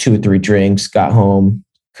 2 or 3 drinks, got home,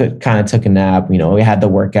 kind of took a nap. We had the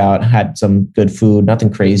workout, had some good food,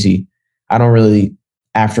 nothing crazy. I don't really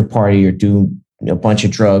after party or do a bunch of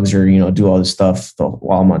drugs or, do all this stuff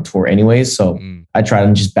while I'm on tour anyways. So I try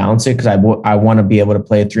to just balance it because I want to be able to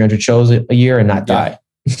play 300 shows a year and not die.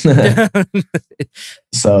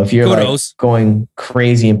 So if you're like going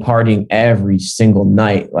crazy and partying every single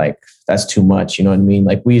night, like that's too much. You know what I mean?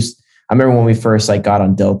 Like I remember when we first like got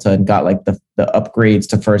on Delta and got like the upgrades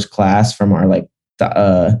to first class from our like,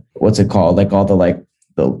 what's it called? Like all the like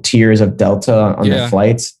the tiers of Delta on the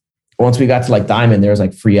flights. Once we got to like Diamond, there was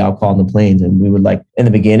like free alcohol on the planes. And we would like, in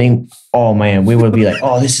the beginning, oh man, we would be like,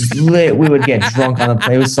 oh, this is lit. We would get drunk on the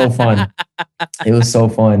plane. It was so fun. It was so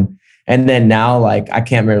fun. And then now, like, I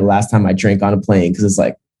can't remember the last time I drank on a plane. Cause it's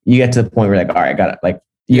like, you get to the point where like, all right,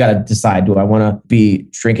 you got to decide, do I want to be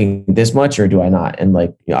drinking this much or do I not? And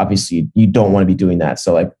like, obviously you don't want to be doing that.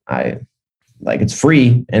 So like, it's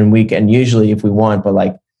free and we can usually if we want, but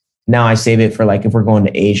like now I save it for like, if we're going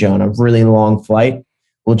to Asia on a really long flight,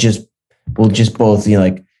 we'll just both,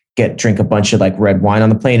 drink a bunch of like red wine on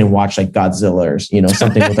the plane and watch like Godzilla or,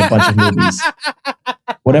 something with a bunch of movies.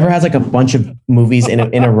 Whatever has like a bunch of movies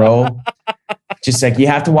in a row. Just like you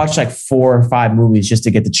have to watch like 4 or 5 movies just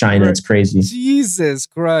to get to China. It's crazy. Jesus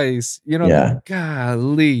Christ.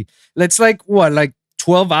 Golly. It's like what, like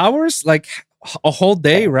 12 hours? Like a whole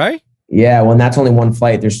day, right? Yeah. Well, that's only one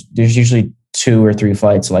flight. There's usually 2 or 3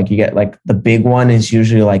 flights. So like you get like the big one is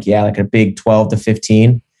usually like a big 12 to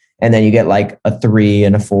 15. And then you get like a 3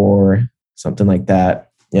 and a 4, something like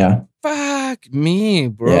that. Yeah. Fuck me,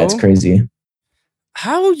 bro. Yeah, it's crazy.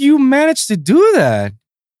 How you managed to do that?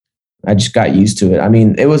 I just got used to it. I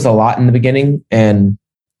mean, it was a lot in the beginning and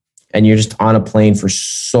and you're just on a plane for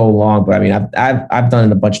so long. But I mean, I've done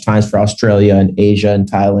it a bunch of times for Australia and Asia and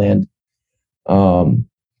Thailand.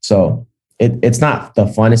 So it's not the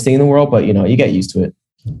funnest thing in the world, but you get used to it.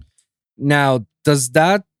 Now, does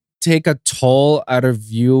that take a toll out of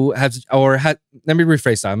you? Let me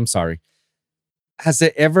rephrase that. I'm sorry. Has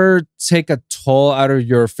it ever take a toll out of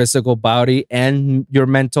your physical body and your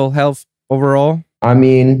mental health overall? I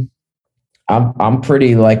mean, I'm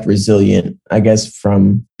pretty like resilient, I guess,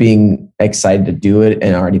 from being excited to do it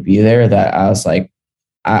and already be there, that I was like,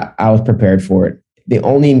 I was prepared for it. The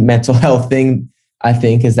only mental health thing I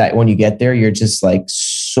think is that when you get there, you're just like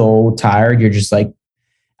so tired. You're just like,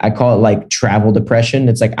 I call it like travel depression.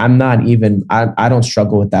 It's like, I don't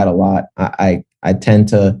struggle with that a lot. I tend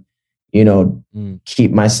to,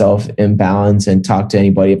 keep myself in balance and talk to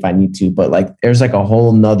anybody if I need to. But like, there's like a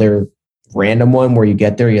whole nother random one where you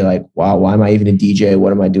get there, you're like, wow, why am I even a DJ?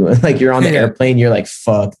 What am I doing? Like, you're on the airplane, you're like,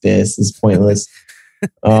 fuck this is pointless.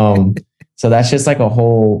 So that's just like a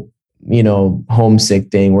whole,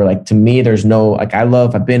 homesick thing where, like, to me, there's no, like,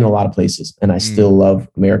 I've been in a lot of places and I still love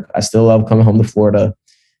America. I still love coming home to Florida.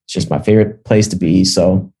 It's just my favorite place to be.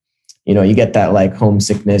 So, you get that like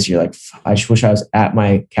homesickness. You're like, I just wish I was at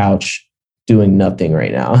my couch doing nothing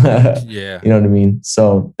right now. Yeah. You know what I mean?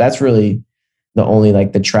 So that's really the only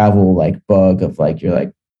like the travel like bug of like,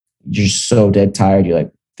 you're so dead tired. You're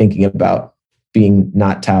like thinking about being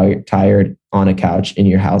not tired on a couch in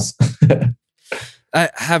your house.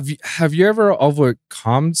 Have you ever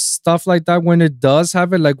overcome stuff like that when it does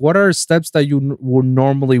happen? Like, what are steps that you would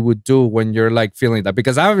normally do when you're like feeling that?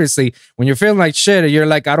 Because obviously when you're feeling like shit, you're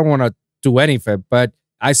like, I don't want to do anything, but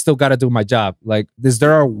I still got to do my job. Like, is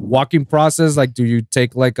there a walking process? Like, do you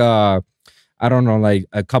take like I don't know, like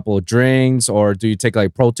a couple of drinks, or do you take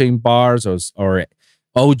like protein bars or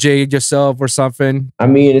OJ yourself or something? I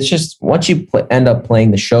mean, it's just once you end up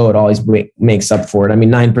playing the show, it always makes up for it. I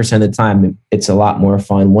mean, 9% of the time, it's a lot more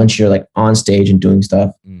fun once you're like on stage and doing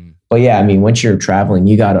stuff. But yeah, I mean, once you're traveling,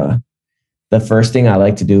 the first thing I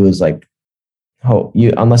like to do is like,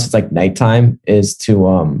 unless it's like nighttime, is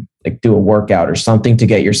to like do a workout or something to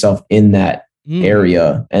get yourself in that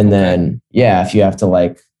area. And then, yeah, if you have to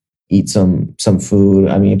like eat some food.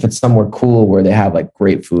 I mean, if it's somewhere cool where they have like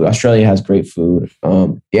great food, Australia has great food.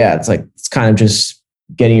 Yeah, it's kind of just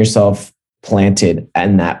getting yourself planted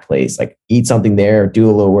in that place. Like, eat something there, do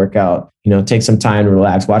a little workout, take some time to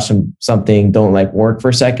relax, watch something, don't like work for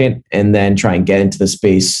a second, and then try and get into the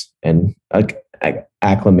space and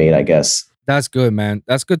acclimate, I guess. That's good, man.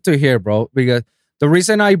 That's good to hear, bro. Because the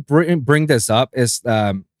reason I bring this up is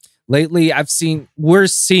lately we're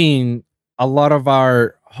seeing a lot of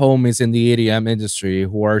our homies in the EDM industry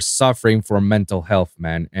who are suffering from mental health,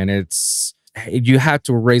 man. And you have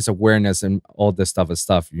to raise awareness and all this stuff,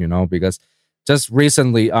 because just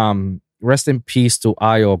recently, rest in peace to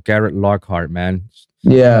IO Garrett Lockhart, man.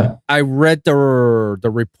 Yeah. I read the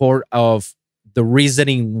report of the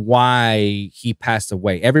reasoning why he passed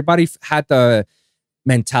away. Everybody had the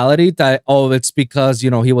mentality that, it's because,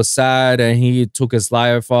 he was sad and he took his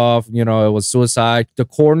life off, it was suicide. The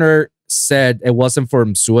coroner said it wasn't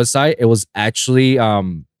from suicide. It was actually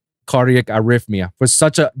cardiac arrhythmia for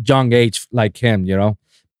such a young age like him,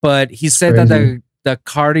 But he said that the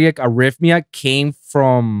cardiac arrhythmia came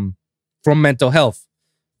from mental health.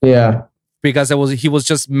 Yeah. Because he was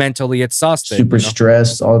just mentally exhausted. Super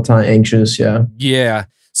stressed all the time, anxious, yeah. Yeah.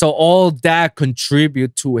 So all that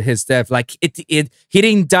contribute to his death. Like he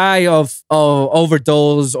didn't die of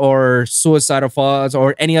overdose or suicidal thoughts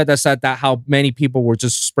or any other stuff, that how many people were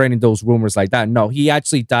just spreading those rumors like that. No, he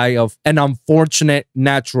actually died of an unfortunate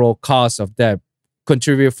natural cause of death,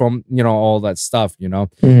 contribute from, all that stuff,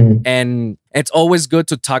 And it's always good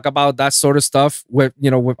to talk about that sort of stuff with,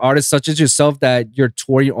 with artists such as yourself, that you're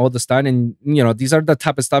touring all the time. And, these are the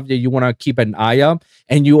type of stuff that you want to keep an eye on.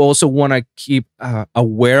 And you also want to keep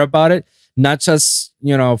aware about it, not just,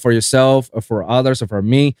 for yourself or for others or for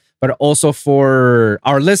me, but also for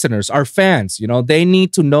our listeners, our fans. They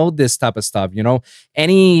need to know this type of stuff.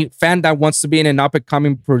 Any fan that wants to be an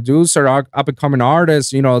up-and-coming producer, or up-and-coming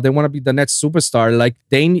artist, they want to be the next superstar. Like,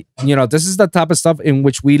 this is the type of stuff in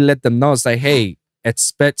which we let them know. It's like, hey,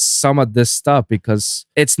 expect some of this stuff, because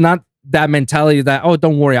it's not that mentality that,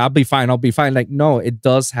 don't worry, I'll be fine. Like, no, it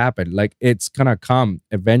does happen. Like, it's gonna come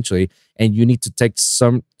eventually, and you need to take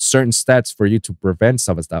some certain steps for you to prevent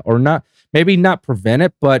some of that, or not, maybe not prevent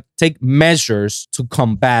it, but take measures to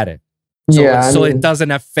combat it. So it doesn't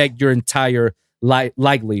affect your entire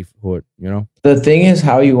livelihood, The thing is,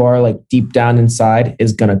 how you are like deep down inside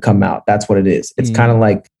is gonna come out. That's what it is. It's kind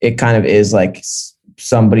of is like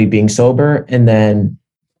somebody being sober and then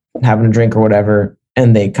having a drink or whatever,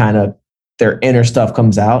 and they kind of, their inner stuff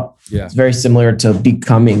comes out. Yeah. It's very similar to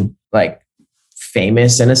becoming like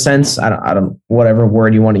famous in a sense. I don't, whatever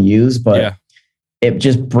word you want to use, but it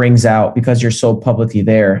just brings out, because you're so publicly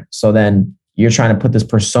there. So then you're trying to put this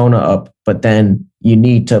persona up, but then you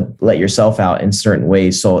need to let yourself out in certain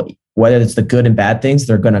ways. So whether it's the good and bad things,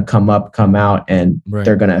 they're going to come out, and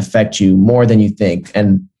they're going to affect you more than you think.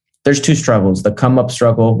 And there's two struggles: the come up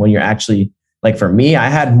struggle, when you're actually, like for me, I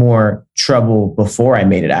had more trouble before I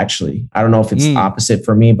made it. Actually, I don't know if it's opposite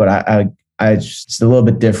for me, but I it's a little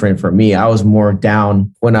bit different for me. I was more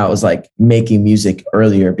down when I was like making music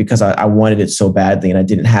earlier, because I wanted it so badly and I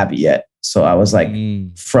didn't have it yet. So I was like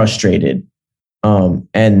frustrated.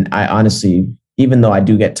 And I honestly, even though I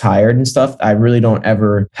do get tired and stuff, I really don't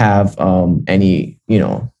ever have any,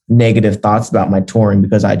 negative thoughts about my touring,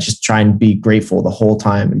 because I just try and be grateful the whole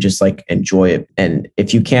time and just like enjoy it. And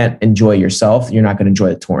if you can't enjoy yourself, you're not going to enjoy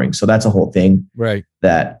the touring. So that's a whole thing, right?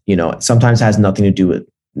 That, sometimes has nothing to do with,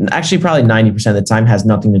 actually probably 90% of the time has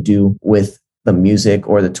nothing to do with the music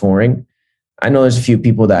or the touring. I know there's a few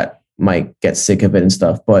people that might get sick of it and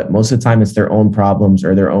stuff, but most of the time it's their own problems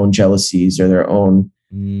or their own jealousies or their own,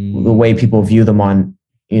 the way people view them on,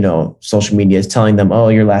 social media is telling them, oh,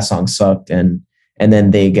 your last song sucked. And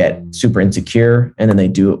then they get super insecure, and then they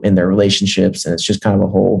do it in their relationships. And it's just kind of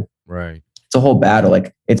it's a whole battle.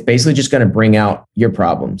 Like, it's basically just going to bring out your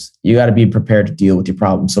problems. You got to be prepared to deal with your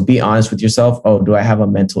problems. So be honest with yourself. Oh, do I have a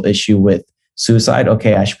mental issue with suicide?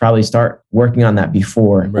 Okay, I should probably start working on that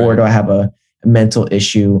before. Right. Or do I have a mental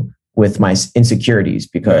issue with my insecurities,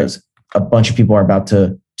 because a bunch of people are about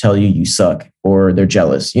to tell you you suck, or they're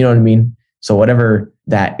jealous. You know what I mean? So whatever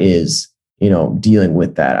that is, dealing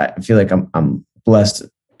with that, I feel like I'm blessed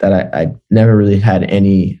that I never really had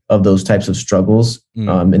any of those types of struggles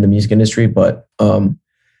in the music industry. But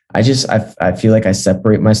I feel like I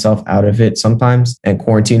separate myself out of it sometimes, and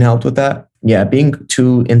quarantine helped with that. Yeah, being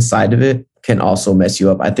too inside of it can also mess you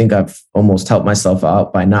up. I think I've almost helped myself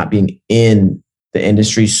out by not being in the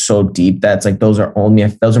industry so deep that's like, those are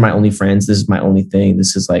my only friends. This is my only thing.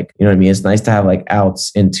 This is like, you know what I mean? It's nice to have like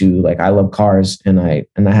outs into, like, I love cars, and I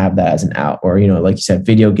have that as an out, or, like you said,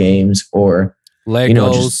 video games, or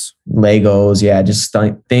Legos. Just Legos. Yeah. Just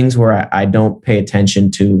things where I don't pay attention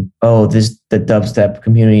to, the dubstep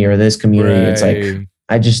community or this community. Right. It's like,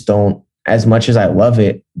 I just don't, as much as I love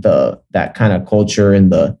it, that kind of culture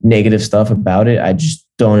and the negative stuff about it, I just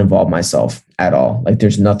don't involve myself at all. Like,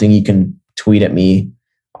 there's nothing you can tweet at me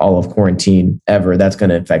all of quarantine ever that's going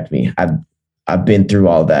to affect me. I've been through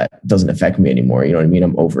all that. It doesn't affect me anymore. You know what I mean?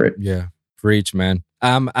 I'm over it. Yeah. Preach, man.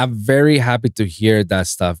 I'm very happy to hear that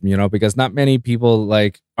stuff, because not many people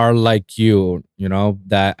are like you,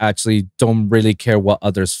 that actually don't really care what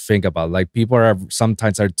others think about. Like, people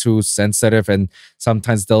sometimes are too sensitive, and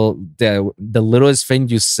sometimes the littlest thing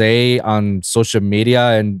you say on social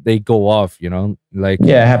media and they go off, like.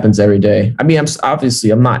 Yeah, it happens every day. I mean,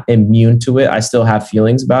 I'm not immune to it. I still have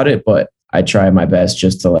feelings about it, but I try my best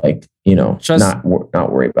just to not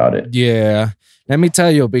worry about it. Yeah. Let me tell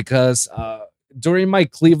you, because during my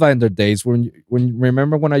Clevelander days,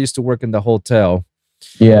 remember when I used to work in the hotel?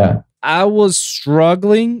 Yeah. I was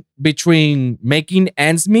struggling between making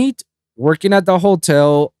ends meet, working at the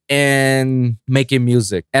hotel, and making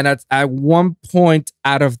music. And at one point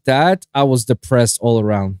out of that, I was depressed all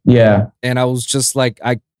around. Yeah. And I was just like,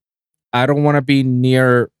 I don't want to be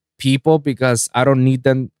near people, because I don't need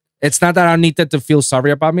them. It's not that I need them to feel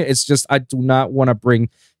sorry about me. It's just I do not want to bring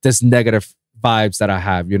this negative vibes that I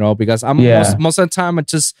have, because I'm most of the time I'm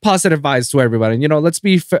just positive vibes to everybody. Let's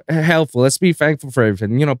be helpful. Let's be thankful for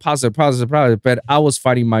everything. Positive. But I was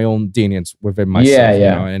fighting my own demons within myself.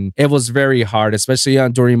 And it was very hard, especially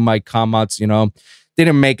during my come-outs.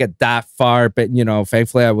 Didn't make it that far, but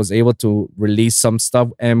thankfully I was able to release some stuff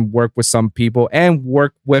and work with some people and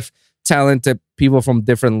work with talented people from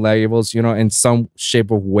different levels, in some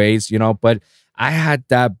shape of ways, But I had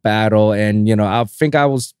that battle, and I think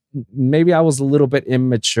maybe I was a little bit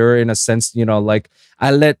immature in a sense, I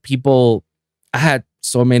had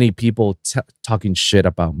so many people talking shit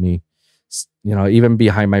about me, even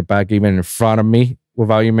behind my back, even in front of me,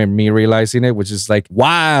 without even me realizing it, which is like,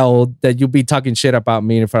 wow, that you be talking shit about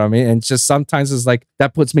me in front of me. And just sometimes it's like,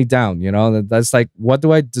 that puts me down, that's like, what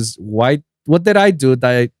did I do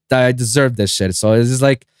that I deserve this shit? So it's just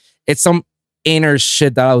like, it's some inner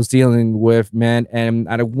shit that I was dealing with, man. And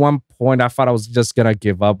at one point I thought I was just gonna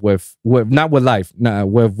give up with not with life, no,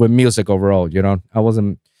 with music overall.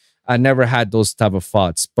 I never had those type of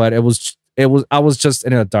thoughts, but I was just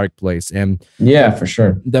in a dark place. And yeah, for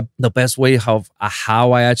sure. The best way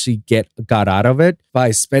how I actually got out of it,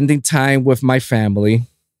 by spending time with my family.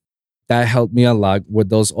 that helped me a lot with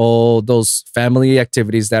those family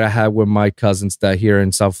activities that I had with my cousins that here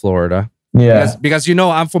in South Florida. Yeah. Because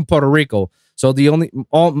I'm from Puerto Rico, so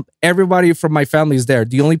everybody from my family is there.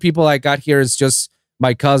 The only people I got here is just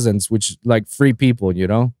my cousins, which like 3 people,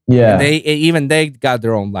 Yeah. And they got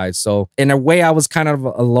their own lives. So in a way, I was kind of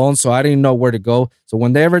alone, so I didn't know where to go. So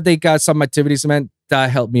whenever they got some activities, man, that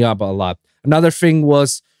helped me up a lot. Another thing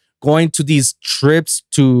was going to these trips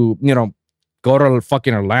to, go to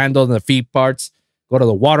fucking Orlando, the feet parts, go to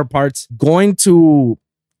the water parts, going to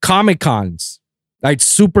Comic Cons, like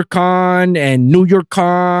SuperCon and New York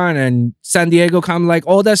Con and San Diego Con, like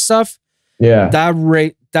all that stuff. Yeah.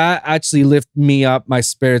 That actually lifted me up, my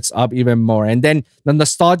spirits up even more. And then the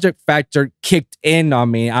nostalgic factor kicked in on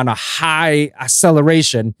me on a high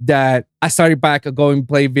acceleration that I started back going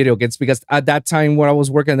play video games, because at that time when I was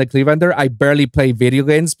working at the Clevelander, I barely played video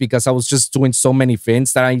games because I was just doing so many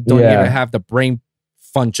things that I don't even have the brain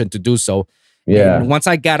function to do so. Yeah. And once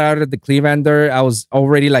I got out of the Clevelander, I was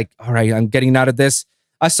already like, all right, I'm getting out of this.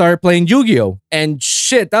 I started playing Yu-Gi-Oh! And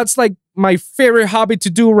shit, that's like my favorite hobby to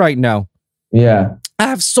do right now. Yeah. I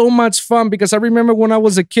have so much fun because I remember when I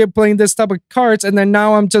was a kid playing this type of cards, and then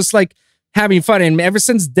now I'm just like having fun. And ever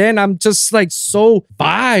since then, I'm just like so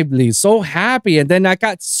vibely, so happy. And then I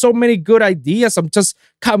got so many good ideas. I'm just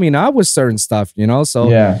coming up with certain stuff,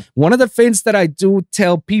 So one of the things that I do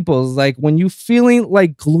tell people is like, when you're feeling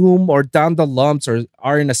like gloom or down the lumps or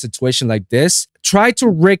are in a situation like this, try to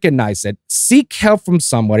recognize it. Seek help from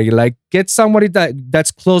somebody. Like get somebody that's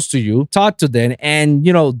close to you, talk to them, and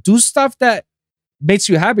do stuff that makes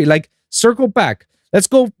you happy. Like circle back. Let's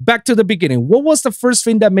go back to the beginning. What was the first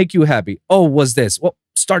thing that made you happy? Oh, was this? Well,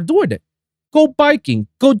 start doing it. Go biking.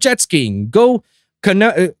 Go jet skiing. Go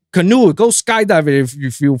canoe. Go skydiving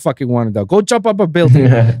if you fucking want to. Go jump up a building.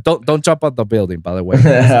 don't jump up the building, by the way.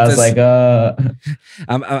 I was like,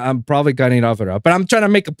 I'm probably cutting off it up, but I'm trying to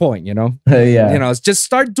make a point, Yeah. Just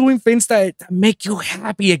start doing things that make you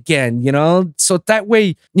happy again, so that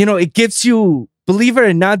way, it gives you, believe it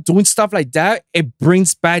or not, doing stuff like that, it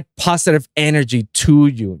brings back positive energy to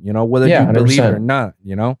you, whether you 100%. believe it or not,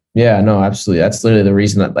 Yeah, no, absolutely. That's literally the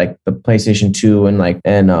reason that like the PlayStation 2 and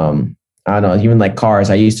I don't know, even like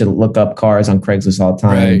cars. I used to look up cars on Craigslist all the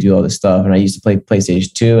time and do all this stuff. And I used to play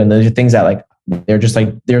PlayStation 2. And those are things that like, they're just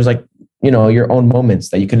like, there's like, your own moments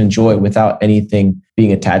that you can enjoy without anything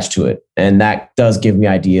being attached to it. And that does give me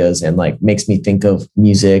ideas and like makes me think of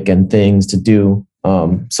music and things to do.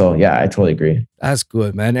 So yeah, I totally agree. That's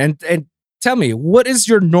good, man. And tell me, what is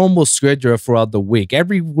your normal schedule throughout the week?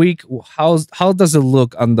 Every week, how does it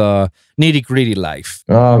look on the Nitti Gritti life?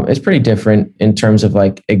 It's pretty different in terms of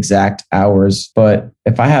like exact hours, but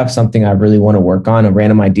if I have something I really want to work on, a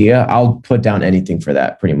random idea, I'll put down anything for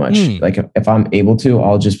that pretty much. Like if I'm able to,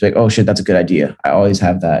 I'll just be like, oh shit, that's a good idea. I always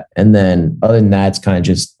have that. And then other than that, it's kind of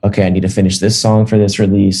just, okay, I need to finish this song for this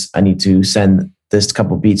release. I need to send this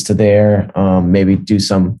couple beats to there, maybe do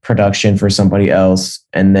some production for somebody else.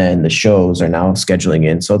 And then the shows are now scheduling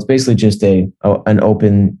in. So it's basically just an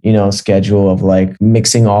open, schedule of like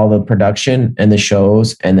mixing all the production and the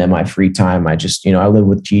shows. And then my free time, I just, I live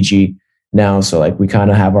with Gigi now. So like we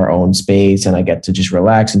kind of have our own space and I get to just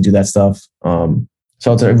relax and do that stuff.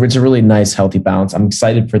 So it's a really nice, healthy balance. I'm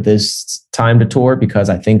excited for this time to tour because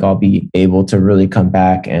I think I'll be able to really come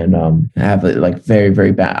back and have it like very,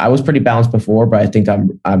 very bad. I was pretty balanced before, but I think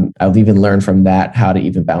I'll even learn from that how to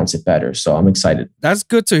even balance it better. So I'm excited. That's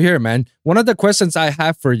good to hear, man. One of the questions I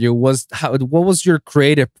have for you was what was your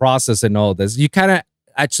creative process in all this? You kind of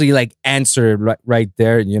actually like answered right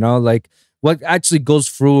there, like what actually goes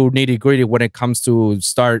through Nitti Gritti when it comes to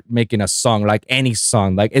start making a song, like any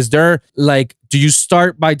song? Like, is there like, do you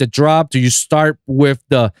start by the drop? Do you start with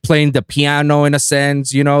playing the piano in a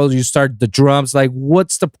sense? You start the drums? Like,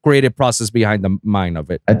 what's the creative process behind the mind of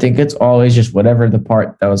it? I think it's always just whatever the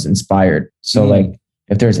part that was inspired. So like,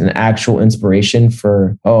 if there's an actual inspiration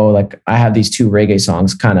for, like I have these 2 reggae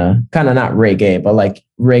songs, kind of not reggae, but like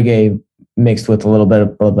reggae mixed with a little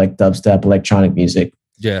bit of like dubstep, electronic music.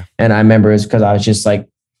 Yeah. And I remember it's because I was just like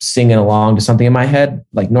singing along to something in my head.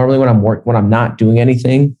 Like normally when I'm not doing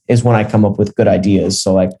anything is when I come up with good ideas.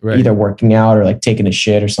 So like either working out or like taking a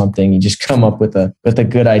shit or something, you just come up with a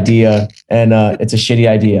good idea and it's a shitty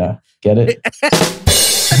idea. Get it?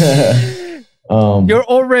 You're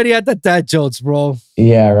already at the dad jokes, bro.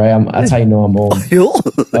 Yeah, right. That's how you know I'm old.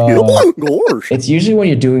 It's usually when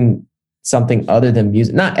you're doing something other than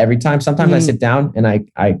music. Not every time. Sometimes I sit down and I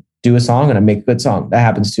do a song and I make a good song. That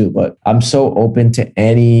happens too. But I'm so open to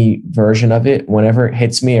any version of it. Whenever it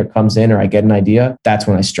hits me or comes in or I get an idea, that's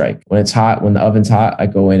when I strike. When it's hot, when the oven's hot, I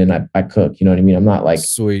go in and I cook. You know what I mean? I'm not like,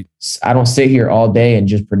 sweet. I don't sit here all day and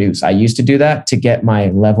just produce. I used to do that to get my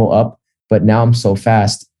level up, but now I'm so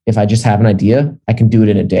fast. If I just have an idea, I can do it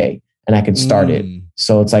in a day and I can start it.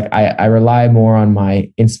 So it's like I rely more on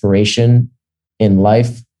my inspiration in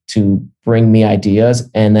life to bring me ideas.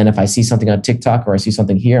 And then if I see something on TikTok or I see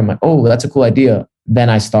something here, I'm like, oh, that's a cool idea. Then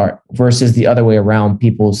I start, versus the other way around.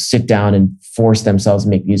 People sit down and force themselves to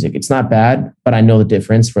make music. It's not bad, but I know the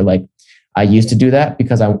difference. For like, I used to do that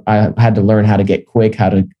because I had to learn how to get quick, how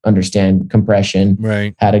to understand compression,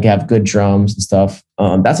 right, how to have good drums and stuff.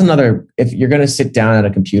 That's another, if you're going to sit down at a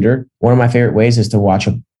computer, one of my favorite ways is to watch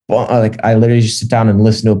I literally just sit down and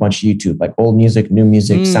listen to a bunch of YouTube, like old music, new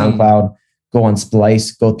music, SoundCloud, go on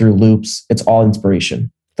Splice, go through loops. It's all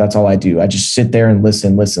inspiration. That's all I do. I just sit there and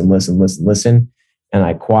listen, and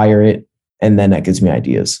I acquire it. And then that gives me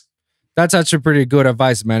ideas. That's actually pretty good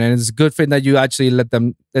advice, man. And it's a good thing that you actually let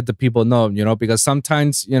the people know, because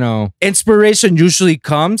sometimes, inspiration usually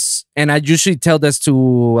comes, and I usually tell this to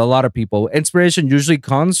a lot of people. Inspiration usually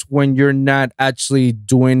comes when you're not actually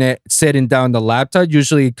doing it, sitting down the laptop.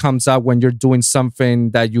 Usually it comes out when you're doing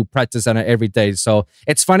something that you practice on it every day. So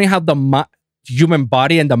it's funny how the human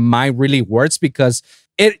body and the mind really works, because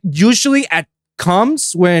it usually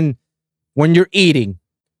comes when you're eating,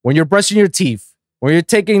 when you're brushing your teeth, when you're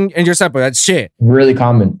taking in your supper. That's shit. Really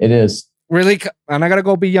common. It is. Really, I'm not gonna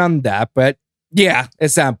go beyond that, but yeah,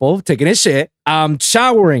 example, taking a shit,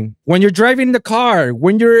 showering, when you're driving the car,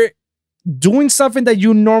 when you're doing something that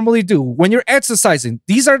you normally do, when you're exercising.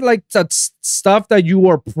 These are like that stuff that you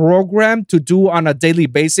are programmed to do on a daily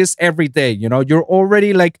basis every day. You're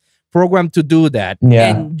already like programmed to do that.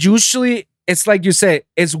 Yeah. And usually it's like you say,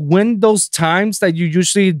 it's when those times that you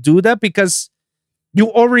usually do that, because you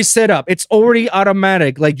already set up. It's already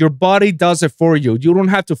automatic. Like your body does it for you. You don't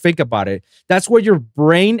have to think about it. That's where your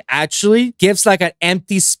brain actually gives like an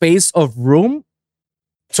empty space of room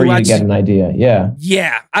for you to get an idea. Yeah.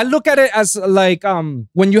 Yeah. I look at it as like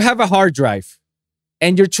when you have a hard drive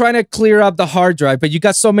and you're trying to clear up the hard drive, but you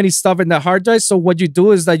got so many stuff in the hard drive. So what you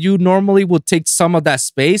do is that you normally will take some of that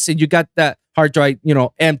space and you got that hard drive,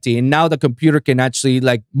 empty. And now the computer can actually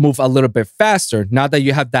like move a little bit faster now that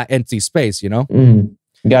you have that empty space, You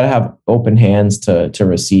got to have open hands to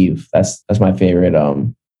receive. That's my favorite.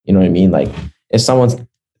 You know what I mean? Like if someone's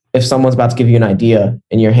about to give you an idea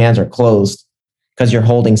and your hands are closed because you're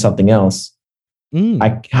holding something else,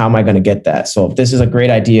 how am I going to get that? So if this is a great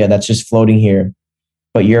idea that's just floating here,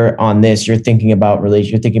 but you're on this, you're thinking about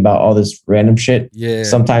you're thinking about all this random shit. Yeah.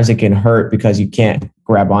 Sometimes it can hurt because you can't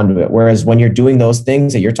grab onto it. Whereas when you're doing those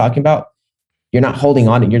things that you're talking about, you're not holding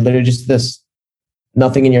on to it. You're literally just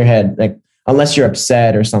nothing in your head. Like unless you're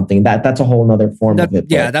upset or something, that's a whole nother form of it.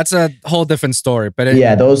 Yeah, that's a whole different story. But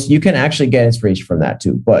those, you can actually get inspiration from that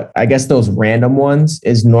too. But I guess those random ones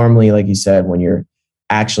is normally, like you said, when you're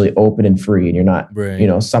actually open and free and you're not,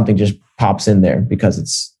 something just pops in there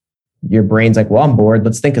because your brain's like, well, I'm bored.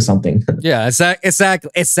 Let's think of something. Yeah,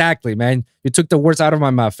 exactly, man. You took the words out of my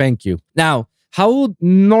mouth. Thank you. Now, how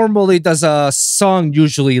normally does a song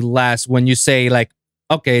usually last when you say like,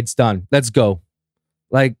 okay, it's done, let's go?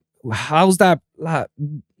 Like, how's that?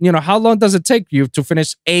 How long does it take you to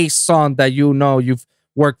finish a song that you've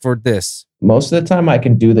worked for this? Most of the time I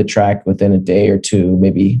can do the track within a day or two,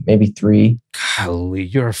 maybe 3. Golly,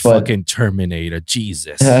 you're a fucking Terminator.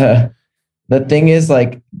 Jesus. The thing is,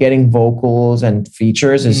 like, getting vocals and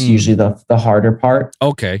features is usually the harder part.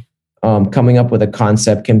 Okay. Coming up with a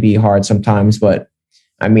concept can be hard sometimes, but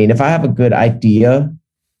I mean, if I have a good idea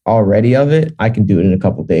already of it, I can do it in a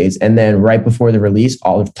couple of days. And then right before the release,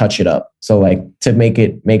 I'll touch it up. So like to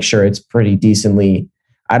make sure it's pretty decently,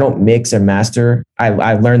 I don't mix and master.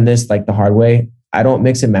 I learned this like the hard way. I don't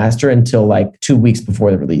mix and master until like 2 weeks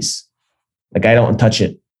before the release. Like I don't touch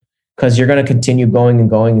it. Because you're going to continue going and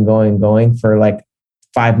going and going and going for like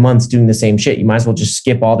 5 months doing the same shit. You might as well just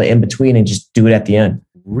skip all the in between and just do it at the end.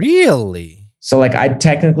 Really? So like I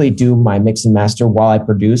technically do my mix and master while I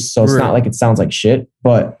produce. So it's not like it sounds like shit,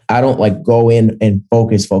 but I don't like go in and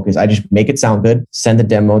focus. I just make it sound good, send the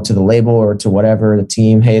demo to the label or to whatever, the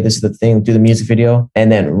team. Hey, this is the thing, do the music video.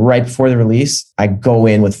 And then right before the release, I go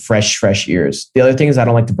in with fresh ears. The other thing is I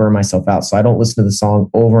don't like to burn myself out. So I don't listen to the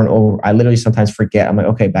song over and over. I literally sometimes forget. I'm like,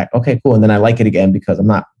 okay, back. Okay, cool. And then I like it again because I'm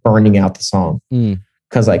not burning out the song.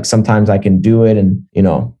 Because like sometimes I can do it and,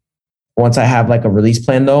 once I have like a release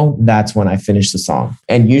plan though, that's when I finish the song.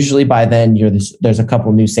 And usually by then there's a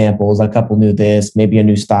couple new samples, a couple new this, maybe a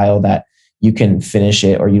new style that you can finish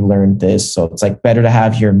it or you learned this. So it's like better to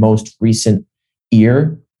have your most recent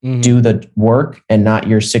ear do the work and not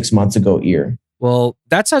your 6 months ago ear. Well,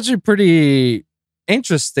 that's actually pretty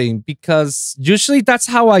interesting because usually that's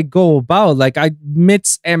how I go about. Like I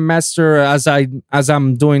mix and master as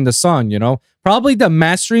I'm doing the song, you know. Probably the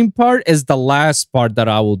mastering part is the last part that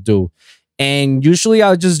I will do. And usually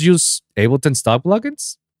I'll just use Ableton stock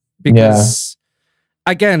plugins because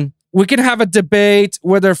again, we can have a debate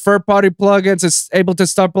whether third-party plugins is Ableton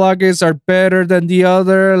stock plugins are better than the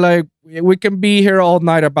other. Like we can be here all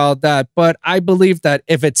night about that. But I believe that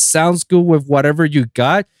if it sounds good with whatever you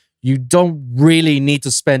got, you don't really need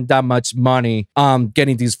to spend that much money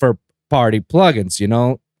getting these third-party plugins, you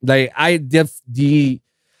know? Like the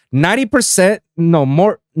 90%, no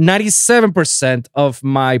more, 97% of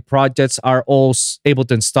my projects are all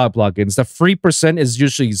Ableton stock plugins. The 3% is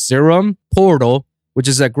usually Serum, Portal, which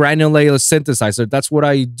is a granular synthesizer. That's what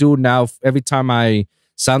I do now. Every time I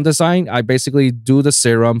sound design, I basically do the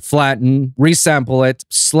Serum, flatten, resample it,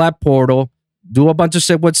 slap Portal, do a bunch of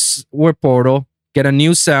shit with Portal, get a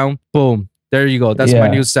new sound, boom, there you go. That's my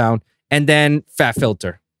new sound. And then Fat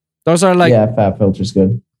Filter. Those are like... Yeah, Fat Filter's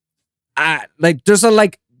good. Those are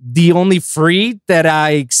like the only free that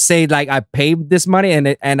I say like I paid this money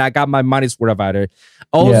and I got my money's worth out of it.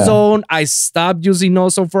 Ozone, I stopped using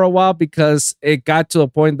Ozone for a while because it got to a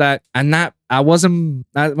point that I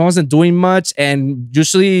wasn't doing much, and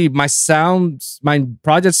usually my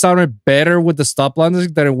project sounded better with the stop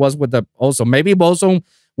plugins than it was with the Ozone. Maybe Ozone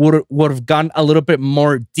would have gotten a little bit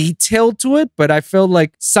more detail to it, but I feel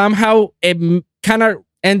like somehow it kind of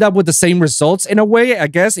end up with the same results in a way, I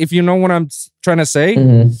guess, if you know what I'm trying to say.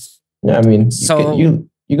 Yeah, I mean, so you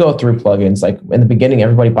go through plugins. Like in the beginning,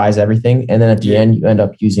 everybody buys everything, and then at the end, you end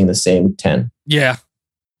up using the same 10. Yeah,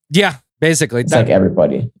 basically, it's like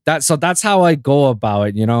everybody. So that's how I go about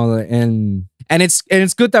it, you know, and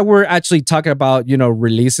it's good that we're actually talking about, you know,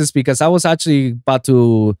 releases, because I was actually about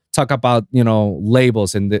to talk about, you know,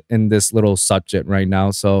 labels in this little subject right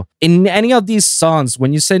now. So in any of these songs,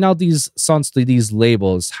 when you send out these songs to these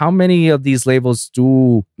labels, how many of these labels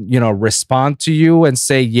do, you know, respond to you and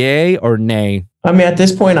say yay or nay? I mean, at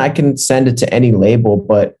this point, I can send it to any label,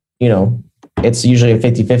 but, you know, it's usually a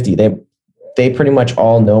 50-50. They pretty much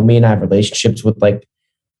all know me, and I have relationships with like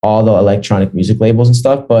all the electronic music labels and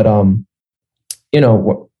stuff. But, you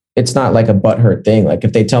know, it's not like a butthurt thing. Like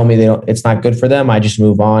if they tell me it's not good for them, I just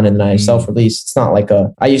move on and then I self-release. It's not like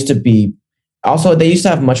they used to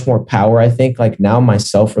have much more power. I think like now my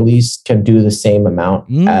self-release can do the same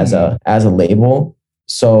amount as a label.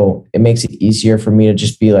 So it makes it easier for me to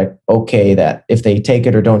just be like, okay, that if they take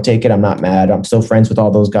it or don't take it, I'm not mad. I'm still friends with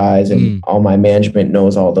all those guys, and all my management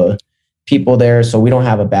knows all the people there. So we don't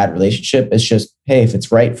have a bad relationship. It's just, hey, if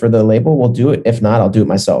it's right for the label, we'll do it. If not, I'll do it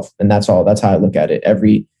myself. And that's all. That's how I look at it.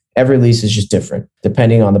 Every release is just different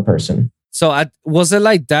depending on the person. So was it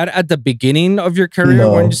like that at the beginning of your career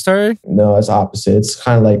when you started? No, it's opposite. It's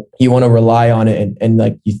kind of like you want to rely on it and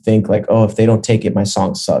like you think like, oh, if they don't take it, my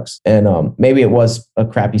song sucks. And maybe it was a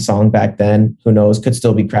crappy song back then. Who knows? Could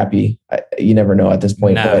still be crappy. You never know at this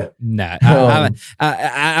point. I'm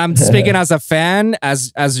speaking as a fan,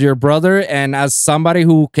 as your brother, and as somebody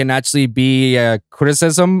who can actually be a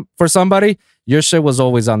criticism for somebody. Your shit was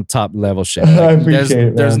always on top level shit. Like, I appreciate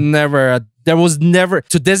it, there was never,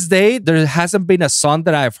 to this day, there hasn't been a song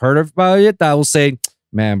that I've heard about it that I will say,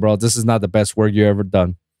 man, bro, this is not the best work you ever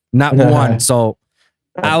done. Not one. So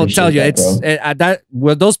I'll tell you,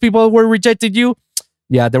 where those people were rejecting you,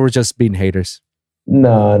 yeah, they were just being haters.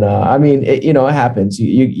 No. I mean, it happens.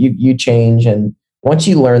 You change, and once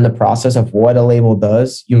you learn the process of what a label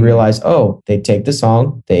does, you realize, oh, they take the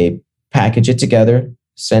song, they package it together,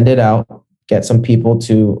 send it out, get some people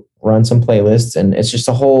to run some playlists, and it's just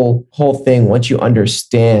a whole thing. Once you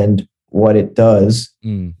understand what it does,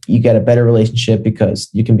 you get a better relationship, because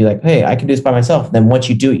you can be like, hey, I can do this by myself. Then once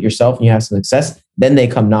you do it yourself and you have some success, then they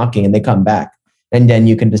come knocking and they come back, and then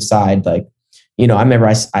you can decide, like, you know, I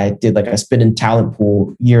remember I did like a spin in talent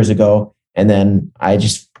pool years ago, and then I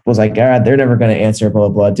just was like, God, they're never going to answer, blah, blah,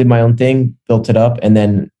 blah. Did my own thing, built it up, and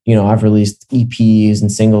then, you know, I've released EPs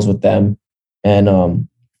and singles with them, and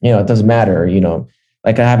you know, it doesn't matter, you know.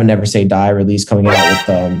 Like I have a Never Say Die release coming out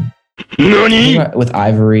with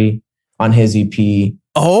Ivory on his EP.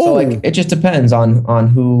 Oh, so like it just depends on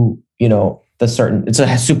who, you know, it's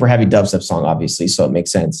a super heavy dubstep song, obviously, so it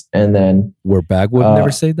makes sense. And then we're back with Never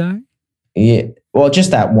Say Die. Yeah, well, just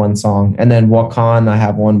that one song, and then Wakan, I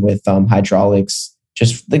have one with Hydraulics.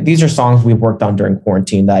 Just like these are songs we've worked on during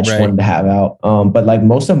quarantine that I just wanted to have out. But like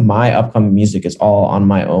most of my upcoming music is all on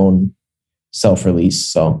my own self-release.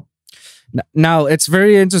 So. Now, it's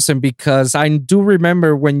very interesting because I do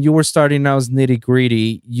remember when you were starting out as Nitty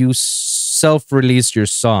Gritty, you self-released your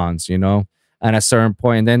songs, at a certain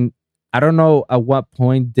point. And then I don't know at what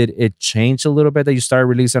point did it change a little bit that you started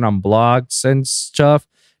releasing on blogs and stuff.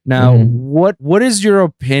 Now, what is your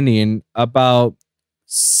opinion about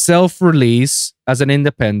self-release as an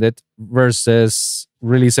independent versus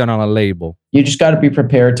releasing on a label? You just got to be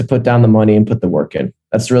prepared to put down the money and put the work in.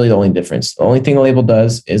 That's really the only difference. The only thing a label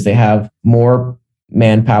does is they have more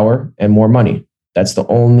manpower and more money. That's the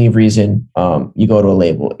only reason you go to a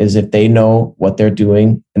label, is if they know what they're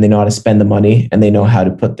doing and they know how to spend the money and they know how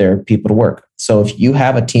to put their people to work. So if you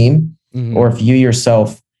have a team, or if you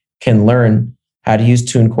yourself can learn how to use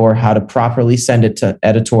TuneCore, how to properly send it to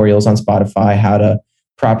editorials on Spotify, how to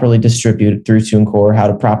properly distribute it through TuneCore, how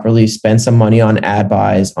to properly spend some money on ad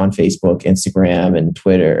buys on Facebook, Instagram, and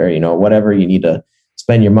Twitter, or whatever you need to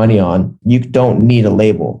spend your money on, you don't need a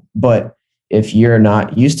label. But if you're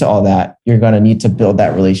not used to all that, you're going to need to build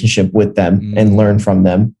that relationship with them and learn from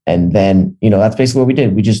them. And then, that's basically what we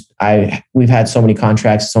did. We've had so many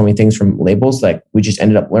contracts, so many things from labels, like we just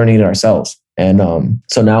ended up learning it ourselves. And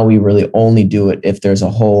so now we really only do it if there's a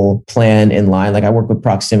whole plan in line. Like I worked with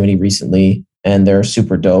Proximity recently and they're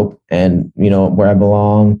super dope, and Where I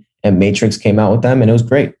Belong and Matrix came out with them and it was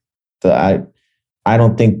great. So I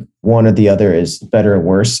don't think one or the other is better or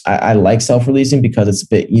worse. I like self-releasing because it's a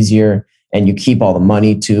bit easier and you keep all the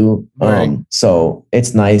money too. Right. So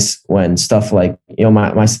it's nice when stuff like,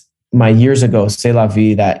 my years ago, C'est La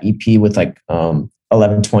Vie, that EP with like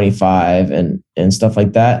 1125 and stuff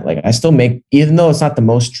like that. Like I still make, even though it's not the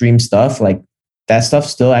most streamed stuff, like that stuff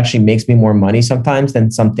still actually makes me more money sometimes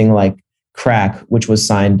than something like Crack, which was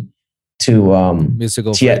signed to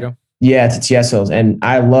Musical Freedom. Yeah, to Tiesto's. And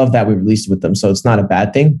I love that we released it with them. So it's not a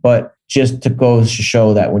bad thing, but just to go to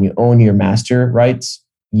show that when you own your master rights,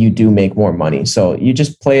 you do make more money. So you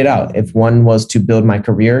just play it out. If one was to build my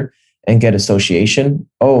career and get association,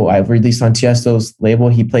 I've released on Tiesto's label,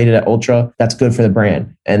 he played it at Ultra, that's good for the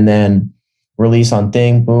brand. And then release on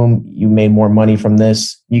Thing, boom, you made more money from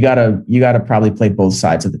this. You gotta probably play both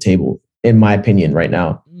sides of the table, in my opinion, right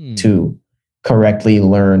now, to correctly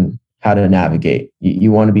learn how to navigate.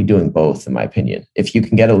 You want to be doing both, in my opinion. If you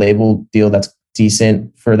can get a label deal that's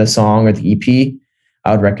decent for the song or the EP,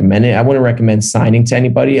 I would recommend it. I wouldn't recommend signing to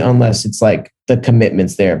anybody unless it's like the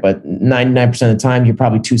commitment's there. But 99% of the time, you're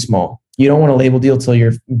probably too small. You don't want a label deal till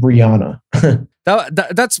you're Rihanna.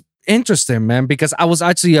 That's interesting, man, because I was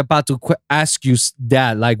actually about to ask you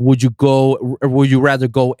that. Like, would you rather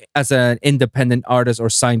go as an independent artist or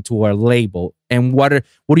sign to a label? And what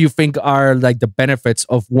do you think are like the benefits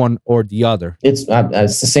of one or the other? It's the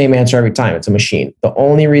same answer every time. It's a machine. The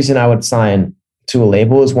only reason I would sign to a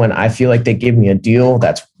label is when I feel like they give me a deal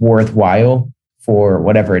that's worthwhile for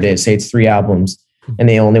whatever it is. Say it's 3 albums and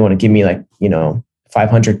they only want to give me like,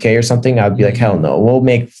 500K or something. I would be like, hell no, we'll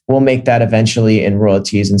make that eventually in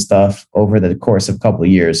royalties and stuff over the course of a couple of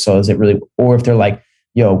years. So is it really, or if they're like,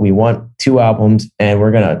 yo, we want 2 albums and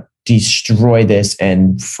we're going to destroy this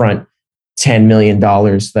and front $10 million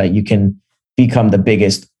so that you can become the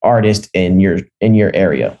biggest artist in your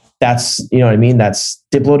area. That's, you know what I mean? That's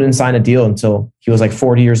Diplo didn't sign a deal until he was like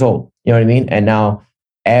 40 years old. You know what I mean? And now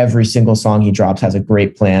every single song he drops has a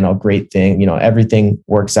great plan, a great thing, everything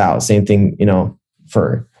works out. Same thing,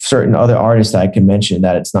 for certain other artists that I can mention,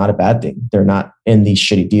 that it's not a bad thing. They're not in these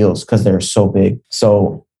shitty deals because they're so big.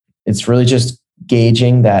 So it's really just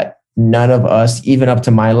gauging that none of us, even up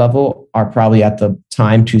to my level, are probably at the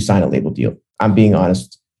time to sign a label deal. I'm being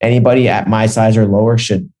honest. Anybody at my size or lower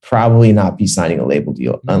should probably not be signing a label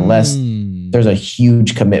deal unless there's a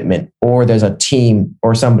huge commitment or there's a team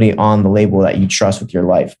or somebody on the label that you trust with your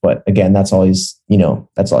life. But again, that's always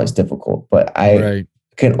difficult. But I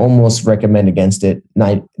can almost recommend against it.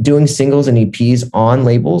 Doing singles and EPs on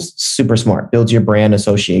labels, super smart. Builds your brand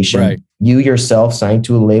association. Right. You yourself signed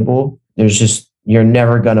to a label, you're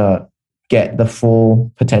never gonna get the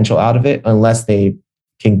full potential out of it unless they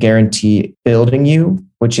can guarantee building you,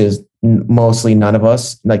 which is mostly none of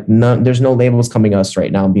us. There's no labels coming to us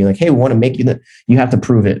right now and being like, hey, we want to make you that. You have to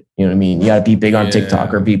prove it. You know what I mean? You got to be big on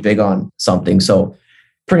TikTok or be big on something. So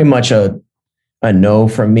pretty much a no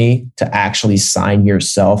from me to actually sign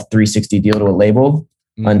yourself 360 deal to a label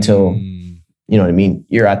until, you know what I mean?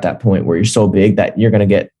 You're at that point where you're so big that you're going to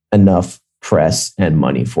get enough press and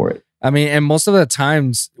money for it. I mean, and most of the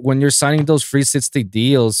times when you're signing those 360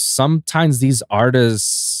 deals, sometimes these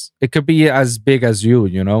artists, it could be as big as you,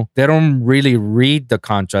 they don't really read the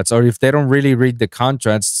contracts, or if they don't really read the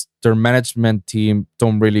contracts, their management team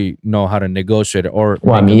don't really know how to negotiate or.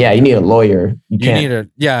 Well, I mean, yeah, you need a lawyer. You can't.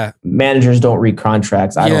 Need a Managers don't read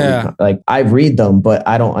contracts. I don't read, I read them, but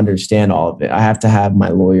I don't understand all of it. I have to have my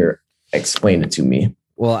lawyer explain it to me.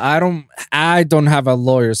 Well, I don't have a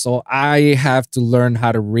lawyer, so I have to learn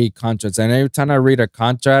how to read contracts. And every time I read a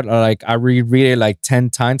contract, I reread it like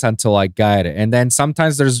 10 times until I get it. And then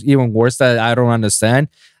sometimes there's even worse that I don't understand.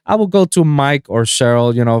 I will go to Mike or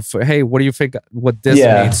Cheryl, hey, what do you think what this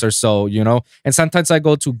means or so, And sometimes I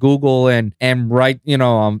go to Google and write,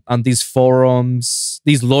 on these forums,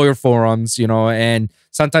 these lawyer forums, and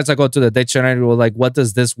sometimes I go to the dictionary, like, what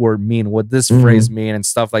does this word mean? What this phrase mean and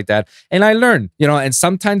stuff like that. And I learn, and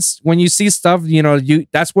sometimes when you see stuff,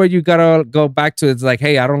 that's where you gotta go back to. It's like,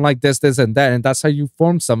 hey, I don't like this, this, and that. And that's how you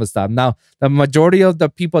form some stuff. Now, the majority of the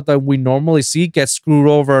people that we normally see get screwed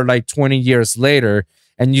over like 20 years later.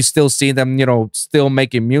 And you still see them, still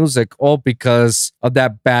making music, all because of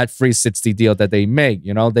that bad 360 deal that they make.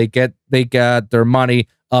 They get their money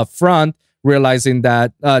up front, realizing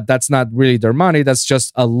that that's not really their money. That's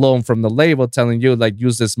just a loan from the label telling you, like,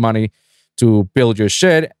 use this money to build your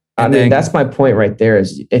shit. I mean, that's my point right there.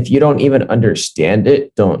 Is if you don't even understand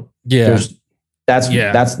it, don't. Yeah.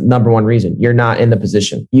 That's number one reason you're not in the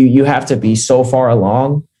position. You have to be so far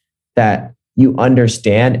along that you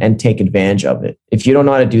understand and take advantage of it. If you don't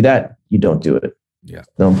know how to do that, you don't do it. Yeah.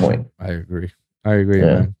 No point. I agree,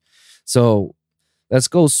 man. So let's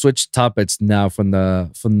go switch topics now from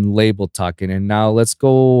the label talking. And now let's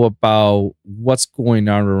go about what's going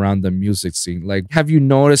on around the music scene. Like, have you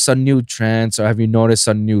noticed a new trends, or have you noticed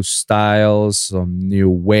some new styles, some new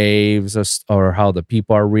waves, or how the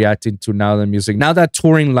people are reacting to now the music? Now that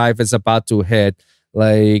touring life is about to hit,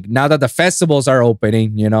 like, now that the festivals are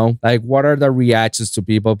opening, like, what are the reactions to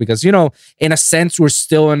people? Because, in a sense, we're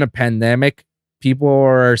still in a pandemic. People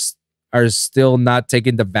are still not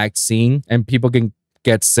taking the vaccine, and people can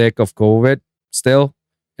get sick of COVID still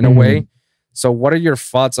in a way. So what are your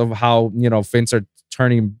thoughts of how, things are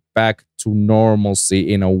turning back to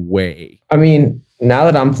normalcy in a way? I mean, now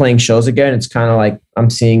that I'm playing shows again, it's kind of like I'm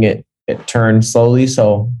seeing it turn slowly.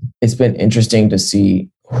 So it's been interesting to see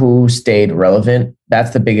who stayed relevant.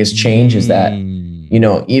 That's the biggest change, is that,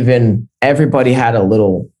 even everybody had a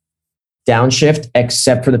little downshift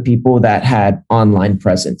except for the people that had online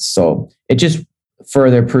presence. So it just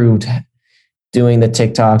further proved doing the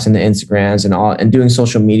TikToks and the Instagrams and doing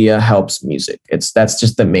social media helps music. That's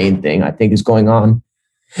just the main thing I think is going on.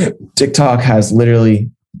 TikTok has literally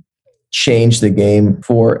changed the game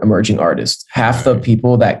for emerging artists. Half the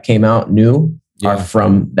people that came out new are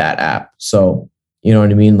from that app. So, you know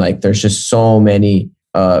what I mean? Like, there's just so many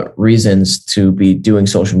reasons to be doing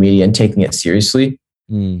social media and taking it seriously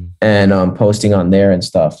and posting on there and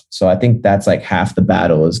stuff. So I think that's like half the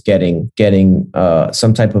battle, is getting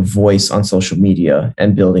some type of voice on social media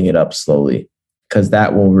and building it up slowly. Because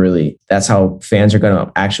that's how fans are going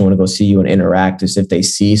to actually want to go see you and interact, is if they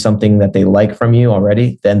see something that they like from you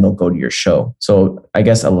already, then they'll go to your show. So I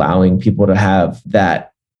guess allowing people to have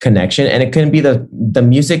that connection, and it can be the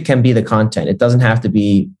music can be the content. It doesn't have to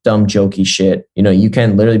be dumb jokey shit. You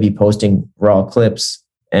can literally be posting raw clips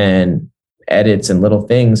and edits and little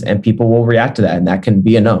things, and people will react to that, and that can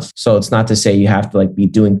be enough. So it's not to say you have to like be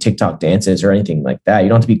doing TikTok dances or anything like that. You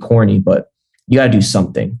don't have to be corny, but you got to do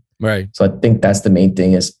something. Right. So I think that's the main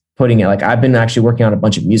thing, is putting it. Like, I've been actually working on a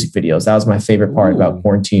bunch of music videos. That was my favorite part about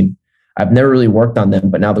quarantine. I've never really worked on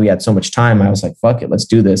them, but now that we had so much time, I was like, fuck it, let's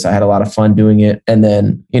do this. I had a lot of fun doing it. And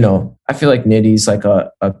then, I feel like Nitti's like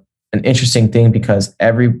an interesting thing, because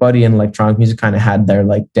everybody in electronic music kind of had their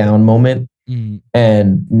like down moment.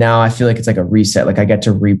 And now I feel like it's like a reset. Like, I get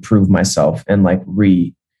to reprove myself and like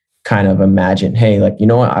kind of imagine, hey, like, you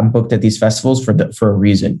know what? I'm booked at these festivals for a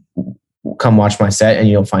reason. Come watch my set and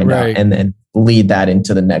you'll find out. And then lead that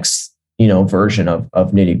into the next, version of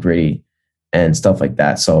Nitty Gritty and stuff like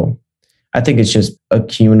that. So I think it's just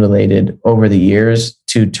accumulated over the years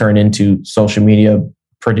to turn into social media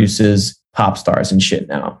produces pop stars and shit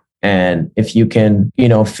now. And if you can,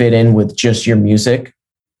 fit in with just your music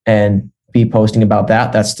and be posting about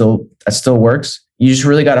that still works. You just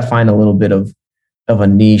really got to find a little bit of a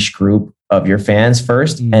niche group of your fans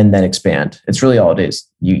first, and then expand. It's really all it is.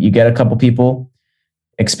 You get a couple people,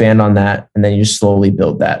 expand on that, and then you just slowly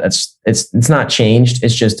build that. It's not changed.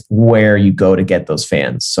 It's just where you go to get those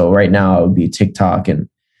fans. So right now it would be TikTok, and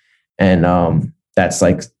that's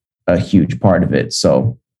like a huge part of it.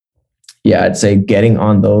 So yeah, I'd say getting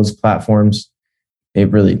on those platforms, it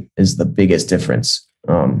really is the biggest difference,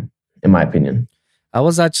 in my opinion. I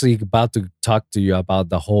was actually about to talk to you about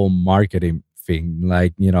the whole marketing thing.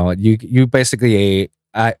 Like, you basically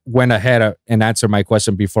I went ahead and answered my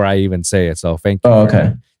question before I even say it. So thank you. Oh,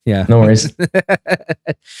 okay. Yeah. No worries.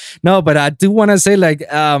 No, but I do want to say, like,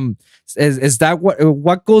 is that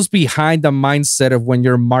what goes behind the mindset of when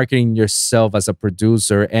you're marketing yourself as a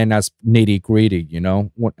producer and as Nitti Gritti, you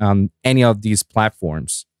know, on any of these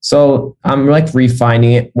platforms? So I'm like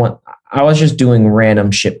refining it. I was just doing random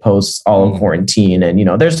shit posts all in quarantine,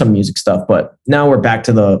 and there's some music stuff, but now we're back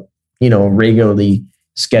to the regularly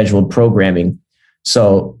scheduled programming.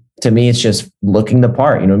 So to me, it's just looking the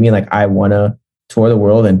part. You know what I mean? Like, I want to tour the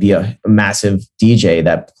world and be a massive DJ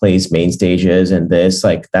that plays main stages and this,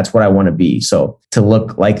 like, that's what I want to be. So to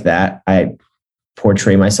look like that, I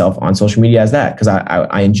portray myself on social media as that because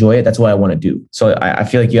I enjoy it. That's what I want to do. So I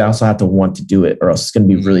feel like you also have to want to do it, or else it's going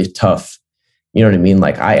to be really tough. You know what I mean?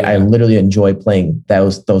 Like, I literally enjoy playing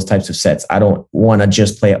those types of sets. I don't want to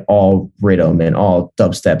just play all rhythm and all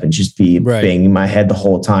dubstep and just be banging my head the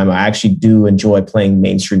whole time. I actually do enjoy playing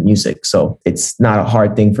mainstream music. So it's not a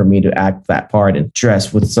hard thing for me to act that part and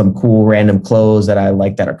dress with some cool random clothes that I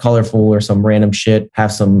like that are colorful, or some random shit,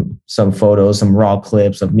 have some photos, some raw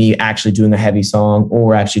clips of me actually doing a heavy song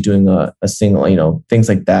or actually doing a single, things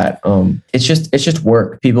like that. It's just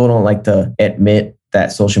work. People don't like to admit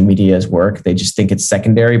that social media is work. They just think it's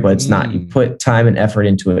secondary, but it's not. You put time and effort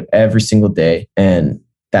into it every single day. And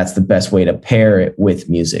that's the best way to pair it with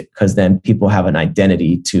music, because then people have an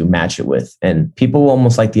identity to match it with. And people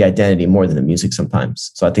almost like the identity more than the music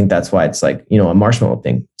sometimes. So I think that's why it's like, a Marshmallow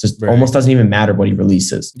thing. It just almost doesn't even matter what he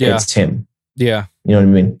releases. Yeah. It's him. Yeah. You know what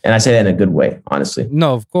I mean? And I say that in a good way, honestly.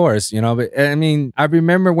 No, of course. But I mean, I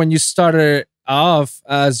remember when you started off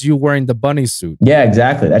as you wearing the bunny suit. Yeah,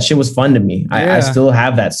 exactly. That shit was fun to me. I still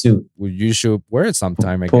have that suit. Well, you should wear it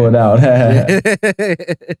sometime again. Pull it out.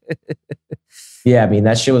 Yeah, I mean,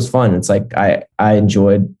 that shit was fun. It's like I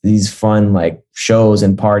enjoyed these fun like shows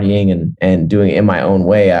and partying and doing it in my own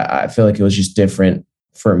way. I feel like it was just different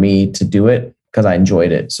for me to do it because I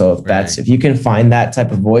enjoyed it. So if you can find that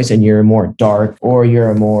type of voice and you're more dark or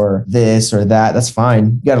you're more this or that, that's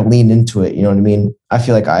fine. You got to lean into it. You know what I mean? I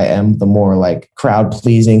feel like I am the more like crowd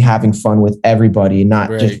pleasing, having fun with everybody,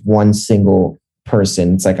 not just one single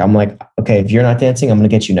person. It's like, I'm like, okay, if you're not dancing, I'm going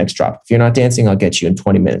to get you next drop. If you're not dancing, I'll get you in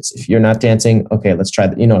 20 minutes. If you're not dancing, okay, let's try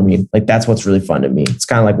that. You know what I mean? Like, that's what's really fun to me. It's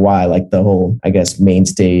kind of like why I like the whole, I guess, main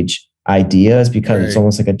stage idea, is because it's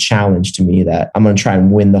almost like a challenge to me that I'm going to try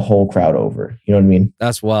and win the whole crowd over. You know what I mean?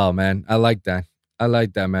 That's wild, man. I like that.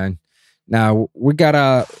 Man. Now we got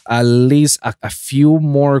at least a few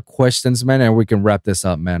more questions, man, and we can wrap this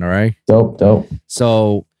up, man. All right. Dope.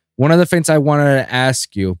 So one of the things I wanted to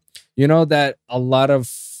ask you, that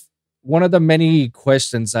one of the many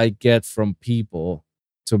questions I get from people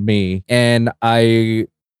to me, and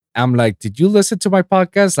I'm like, did you listen to my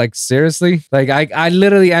podcast? Like, seriously? Like, I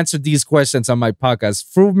literally answered these questions on my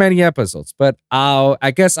podcast through many episodes, but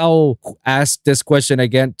I guess I'll ask this question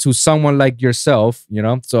again to someone like yourself,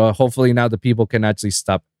 so hopefully now the people can actually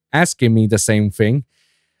stop asking me the same thing.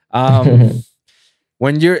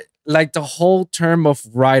 When you're like the whole term of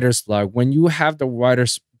writer's block, when you have the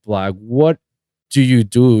writer's block, what do you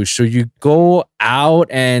do? Should you go out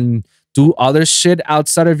and do other shit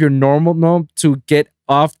outside of your normal norm to get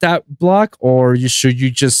off that block, or should you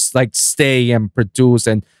just like stay and produce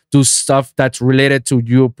and do stuff that's related to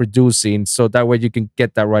you producing, so that way you can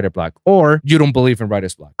get that writer block? Or you don't believe in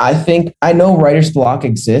writer's block? I think I know writer's block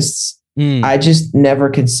exists. I just never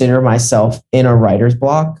consider myself in a writer's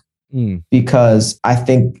block because I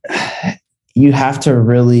think you have to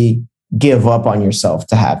really give up on yourself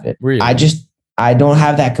to have it. Really? I don't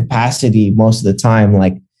have that capacity most of the time.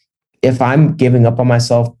 Like, if I'm giving up on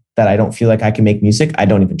myself that I don't feel like I can make music, I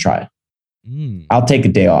don't even try. I'll take a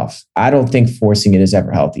day off. I don't think forcing it is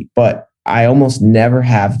ever healthy, but I almost never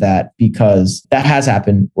have that, because that has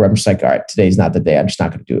happened where I'm just like, all right, today's not the day. I'm just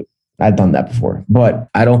not going to do it. I've done that before, but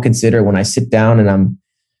I don't consider when I sit down and I'm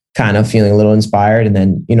kind of feeling a little inspired, and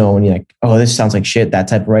then, when you're like, oh, this sounds like shit, that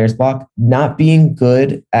type of writer's block. Not being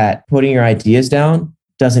good at putting your ideas down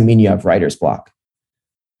doesn't mean you have writer's block.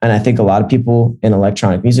 And I think a lot of people in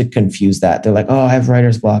electronic music confuse that. They're like, oh, I have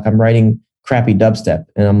writer's block. I'm writing crappy dubstep.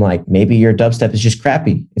 And I'm like, maybe your dubstep is just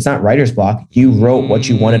crappy. It's not writer's block. You wrote what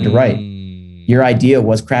you wanted to write. Your idea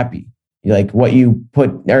was crappy. Like what you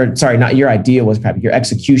not your idea was crappy. Your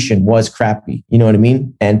execution was crappy. You know what I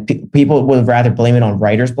mean? And people would rather blame it on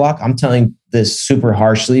writer's block. I'm telling this super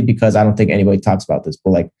harshly because I don't think anybody talks about this, but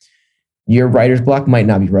like, your writer's block might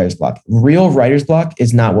not be writer's block. Real writer's block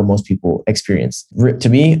is not what most people experience. To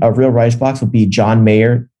me, a real writer's block would be John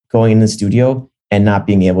Mayer going in the studio and not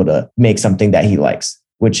being able to make something that he likes,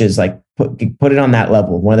 which is like, put it on that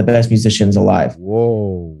level. One of the best musicians alive.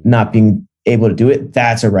 Whoa. Not being able to do it,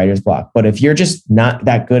 that's a writer's block. But if you're just not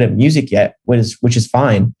that good at music yet, which is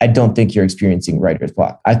fine, I don't think you're experiencing writer's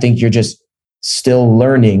block. I think you're just still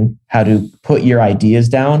learning how to put your ideas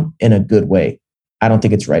down in a good way. I don't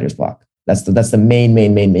think it's writer's block. That's the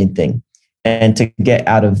main thing. And to get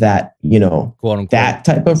out of that, Quote unquote, that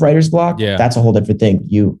type of writer's block, yeah, that's a whole different thing.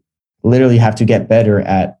 You literally have to get better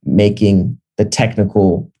at making the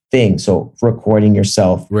technical thing. So recording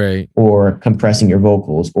yourself, right, or compressing your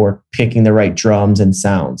vocals, or picking the right drums and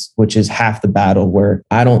sounds, which is half the battle, where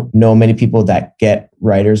I don't know many people that get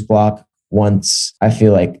writer's block once I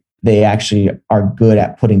feel like they actually are good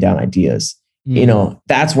at putting down ideas.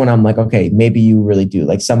 That's when I'm like, okay, maybe you really do.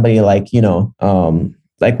 Like somebody like,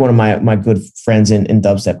 like one of my good friends in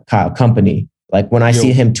dubstep, Kyle Company. Like when I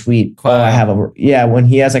see him tweet, Kyle. when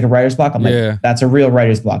he has like a writer's block, I'm like, that's a real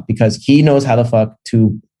writer's block, because he knows how the fuck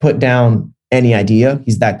to put down any idea.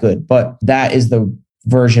 He's that good. But that is the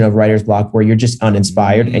version of writer's block where you're just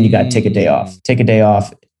uninspired and you got to take a day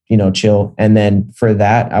off. Chill. And then for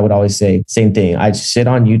that, I would always say same thing. I sit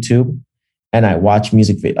on YouTube and I watch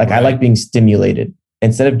music videos. Like I like being stimulated.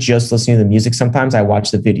 Instead of just listening to the music, sometimes I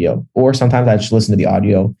watch the video, or sometimes I just listen to the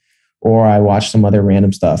audio, or I watch some other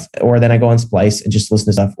random stuff, or then I go on Splice and just listen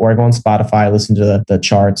to stuff, or I go on Spotify, listen to the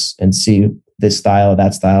charts and see this style,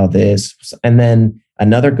 that style, this. And then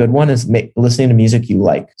another good one is listening to music you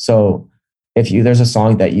like. So if there's a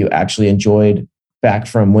song that you actually enjoyed back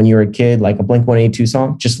from when you were a kid, like a Blink-182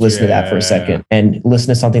 song, just listen to that for a second and listen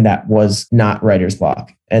to something that was not writer's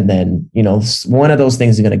block. And then, one of those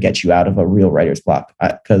things is going to get you out of a real writer's block.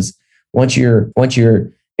 Because once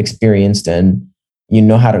you're experienced and you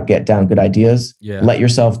know how to get down good ideas, let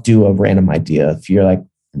yourself do a random idea. If you're like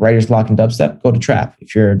writer's block in dubstep, go to trap.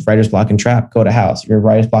 If you're writer's block in trap, go to house. If you're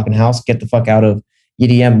writer's block in house, get the fuck out of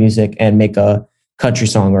EDM music and make a country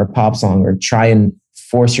song or a pop song, or try and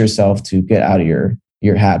force yourself to get out of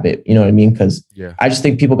your habit. You know what I mean? Because I just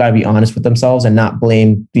think people got to be honest with themselves and not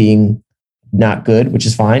blame being not good, which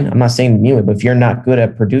is fine. I'm not saying you, but if you're not good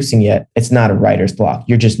at producing yet, it's not a writer's block.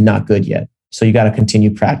 You're just not good yet. So you got to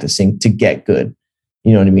continue practicing to get good.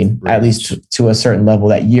 You know what I mean? Right. At least to a certain level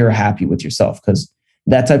that you're happy with yourself. Because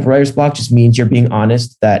that type of writer's block just means you're being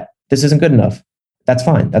honest that this isn't good enough. That's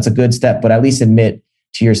fine. That's a good step. But at least admit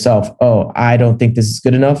to yourself, oh, I don't think this is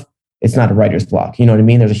good enough. It's not a writer's block. You know what I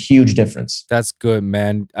mean? There's a huge difference. That's good,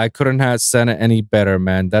 man. I couldn't have said it any better,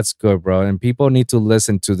 man. That's good, bro. And people need to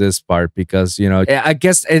listen to this part because, I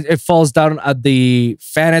guess it falls down at the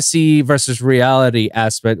fantasy versus reality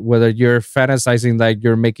aspect, whether you're fantasizing like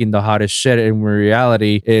you're making the hottest shit and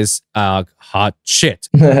reality is hot shit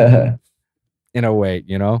in a way,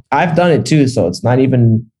 I've done it too. So it's not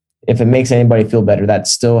even, if it makes anybody feel better, that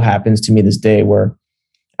still happens to me this day where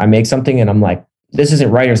I make something and I'm like, this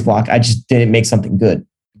isn't writer's block. I just didn't make something good.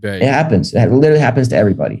 Right. It happens. It literally happens to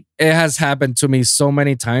everybody. It has happened to me so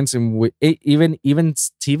many times, and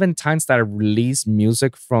even times that I release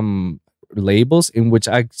music from labels in which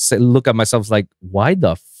I look at myself like, why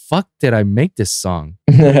the fuck did I make this song?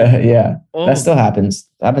 That still happens.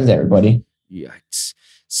 It happens to everybody. Yikes.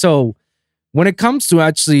 So when it comes to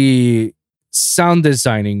actually sound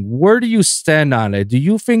designing, where do you stand on it? Do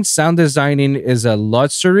you think sound designing is a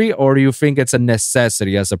luxury, or do you think it's a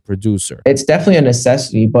necessity as a producer? It's definitely a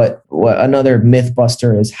necessity, but another myth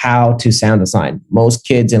buster is how to sound design. Most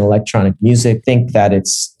kids in electronic music think that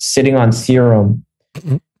it's sitting on Serum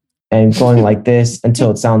and going like this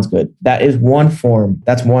until it sounds good. That is one form.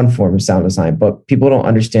 That's one form of sound design, but people don't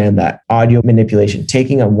understand that audio manipulation,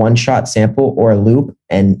 taking a one-shot sample or a loop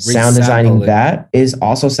and sound designing that is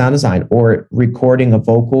also sound design, or recording a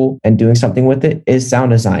vocal and doing something with it is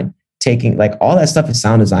sound design. Taking like all that stuff is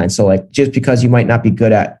sound design. So like just because you might not be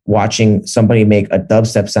good at watching somebody make a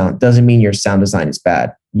dubstep sound doesn't mean your sound design is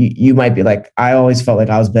bad. You might be like, I always felt like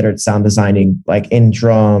I was better at sound designing like in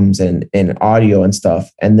drums and in audio and stuff.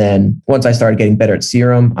 And then once I started getting better at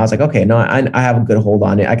Serum, I was like, okay, no, I have a good hold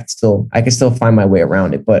on it. I can still find my way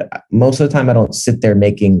around it. But most of the time I don't sit there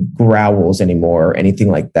making growls anymore or anything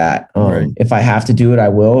like that. Right. If I have to do it, I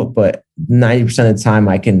will. But 90% of the time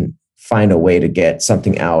I can find a way to get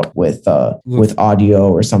something out with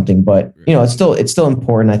audio or something. But it's still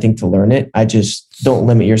important, I think, to learn it. I just don't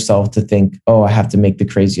limit yourself to think, oh, I have to make the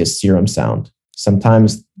craziest Serum sound.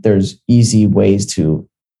 Sometimes there's easy ways to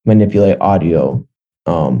manipulate audio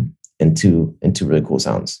into really cool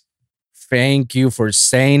sounds. Thank you for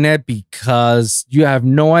saying it, because you have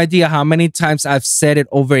no idea how many times I've said it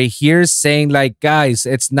over here, saying like, guys,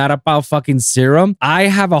 it's not about fucking Serum. I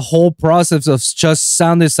have a whole process of just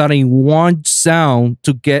sound designing one sound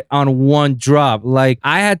to get on one drop. Like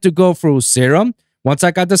I had to go through Serum. Once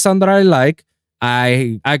I got the sound that I like,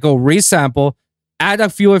 I go resample, add a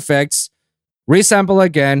few effects, resample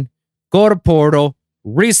again, go to Portal,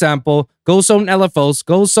 resample, go some LFOs,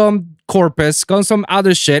 go some Corpus, go some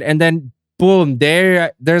other shit, and then boom,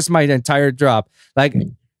 there's my entire drop. Like,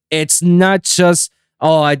 it's not just,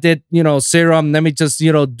 oh, I did, Serum. Let me just,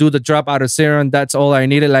 do the drop out of Serum. That's all I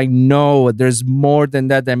needed. Like, no, there's more than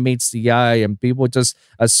that meets the eye. And people just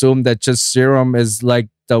assume that just Serum is like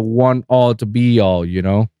the one all to be all,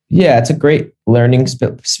 Yeah, it's a great learning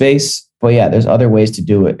space. But yeah, there's other ways to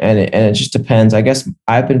do it. And it just depends. I guess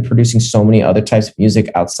I've been producing so many other types of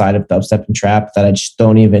music outside of dubstep and trap that I just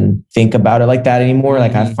don't even think about it like that anymore.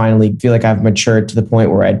 Like, I finally feel like I've matured to the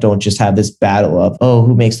point where I don't just have this battle of, oh,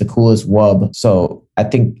 who makes the coolest wub? So I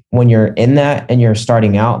think when you're in that and you're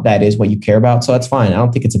starting out, that is what you care about. So that's fine. I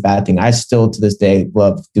don't think it's a bad thing. I still to this day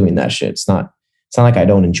love doing that shit. It's not like I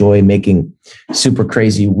don't enjoy making super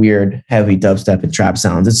crazy, weird, heavy dubstep and trap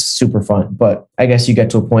sounds. It's super fun. But I guess you get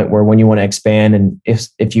to a point where when you want to expand, and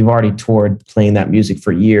if you've already toured playing that music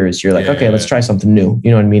for years, you're like, okay, let's try something new.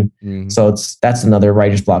 You know what I mean? Mm-hmm. So that's another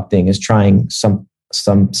writer's block thing, is trying some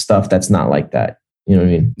stuff that's not like that. You know what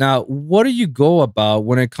I mean? Now, what do you go about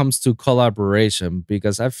when it comes to collaboration?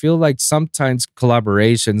 Because I feel like sometimes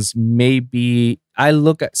collaborations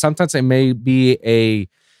sometimes it may be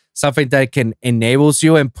something that can enables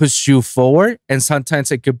you and push you forward. And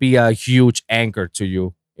sometimes it could be a huge anchor to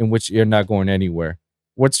you in which you're not going anywhere.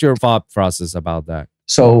 What's your thought process about that?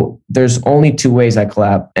 So there's only two ways I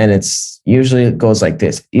collab, and it goes like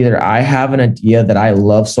this. Either I have an idea that I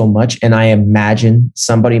love so much and I imagine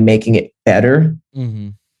somebody making it better,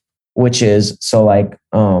 which is, so like,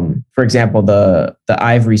 for example, the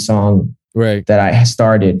Ivory song, right, that I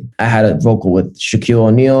started, I had a vocal with Shaquille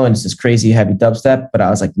O'Neal, and it's this crazy heavy dubstep, but I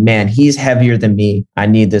was like, man, he's heavier than me. I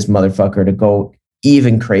need this motherfucker to go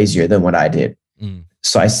even crazier than what I did.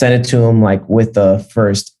 So I sent it to him like with the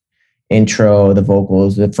first intro, the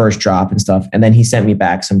vocals, the first drop and stuff. And then he sent me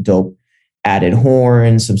back some dope added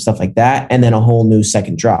horns, some stuff like that. And then a whole new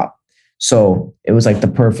second drop. So it was like the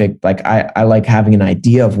perfect, like I like having an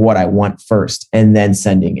idea of what I want first and then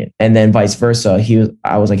sending it. And then vice versa.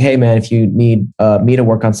 I was like, hey man, if you need me to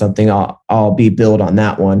work on something, I'll be billed on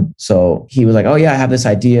that one. So he was like, oh yeah, I have this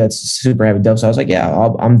idea. It's super heavy dub. So I was like, yeah,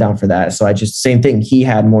 I'm down for that. So I just, same thing. He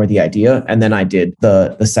had more of the idea, and then I did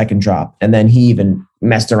the second drop. And then he even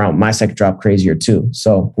messed around with my second drop crazier too.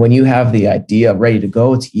 So when you have the idea ready to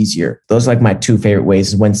go, it's easier. Those are like my two favorite ways,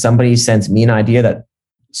 is when somebody sends me an idea that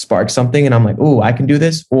sparks something and I'm like, oh, I can do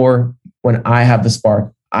this. Or when I have the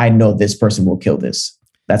spark, I know this person will kill this.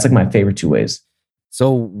 That's like my favorite two ways.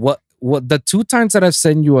 So what the two times that I've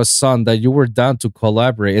sent you a song that you were down to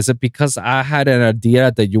collaborate, is it because I had an idea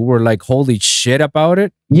that you were like, holy shit about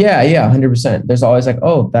it? Yeah, 100%. There's always like,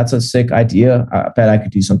 oh, that's a sick idea. I bet I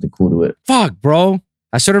could do something cool to it. Fuck, bro.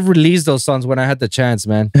 I should have released those songs when I had the chance,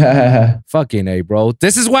 man. Fucking A, bro.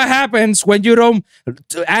 This is what happens when you don't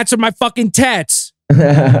answer my fucking texts.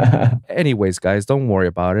 Anyways, guys, don't worry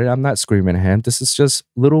about it. I'm not screaming at him. This is just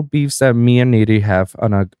little beefs that me and Nitti have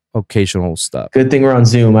on a occasional stuff. Good thing we're on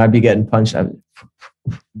Zoom. I'd be getting punched.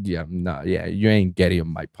 Yeah, you ain't getting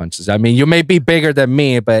my punches. I mean, you may be bigger than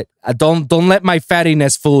me, but don't let my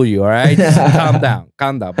fattiness fool you. All right, calm down.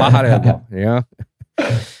 Bájale, you know.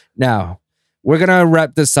 Now we're gonna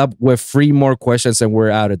wrap this up with 3 more questions, and we're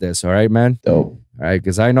out of this. All right, man. Dope. All right,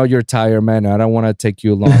 because I know you're tired, man. I don't want to take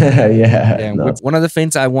you long. Yeah. No. One of the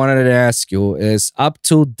things I wanted to ask you is, up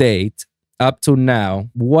to date, up to now,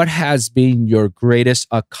 what has been your greatest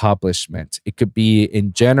accomplishment? It could be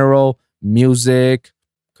in general, music,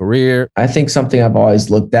 career. I think something I've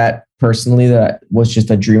always looked at personally that was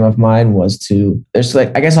just a dream of mine was to, there's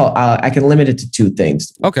like, I guess I can limit it to 2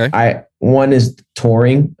 things. Okay. One is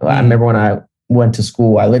touring. I remember when I went to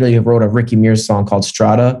school, I literally wrote a Ricky Mears song called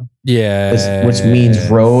Strada. Yeah. Which means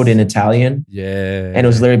road in Italian. Yeah. And it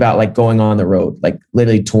was literally about like going on the road, like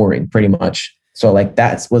literally touring pretty much. So like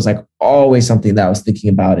that was like always something that I was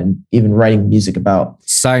thinking about and even writing music about.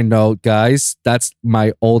 Side note, guys, that's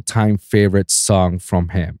my all-time favorite song from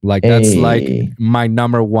him. Like that's like my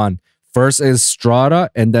number 1. First is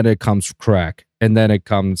Strada, and then it comes Crack, and then it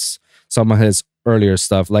comes some of his earlier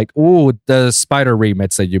stuff, like the Spider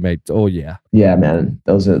remix that you made. Oh yeah. Yeah, man.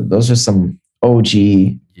 Those are some OG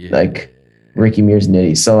like Ricky Mears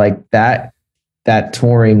Nitti. So like that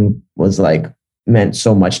touring was like meant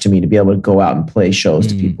so much to me, to be able to go out and play shows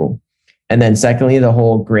to people. And then secondly, the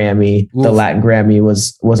whole Grammy, the Latin Grammy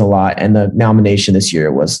was a lot. And the nomination this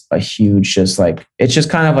year was a huge, just like, it's just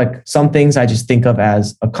kind of like some things I just think of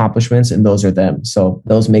as accomplishments, and those are them. So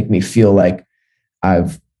those make me feel like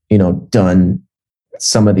I've, done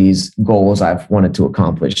some of these goals I've wanted to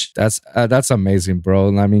accomplish. That's amazing,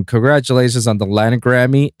 bro. I mean, congratulations on the Latin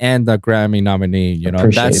Grammy and the Grammy nominee. You know,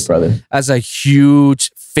 Appreciate it, brother. As a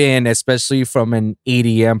huge fan, especially from an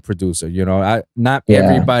EDM producer. You know, not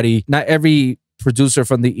every producer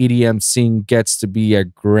from the EDM scene gets to be a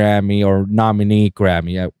Grammy or nominee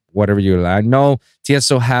Grammy, whatever you like. I know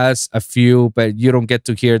Tiesto has a few, but you don't get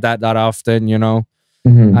to hear that often, you know.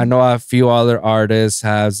 I know a few other artists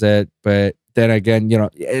has it, but then again, you know,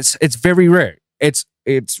 it's very rare. It's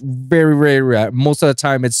very, very rare. Most of the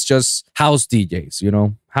time, it's just house DJs, you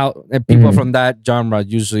know. And people from that genre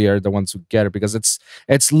usually are the ones who get it because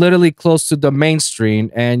it's literally close to the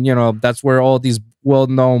mainstream, and you know that's where all these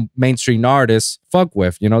well-known mainstream artists fuck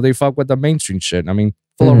with. You know, they fuck with the mainstream shit. I mean,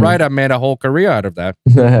 Flo Rida made a whole career out of that.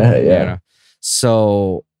 Yeah. You know?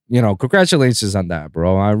 So you know, congratulations on that,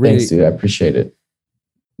 bro. Thanks, dude. I appreciate it.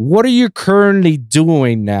 What are you currently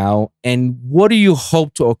doing now, and what do you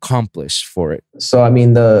hope to accomplish for it? So, I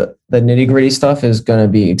mean, the Nitti Gritti stuff is going to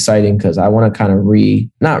be exciting because I want to kind of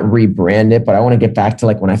not rebrand it, but I want to get back to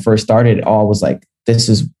like when I first started, it all was like, this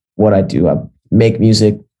is what I do. I make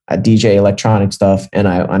music, I DJ electronic stuff, and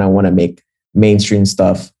I want to make mainstream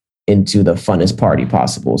stuff into the funnest party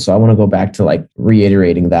possible. So I want to go back to like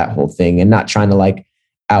reiterating that whole thing and not trying to like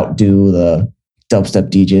outdo the dubstep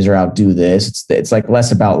DJs or outdo this. It's like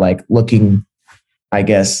less about like looking, I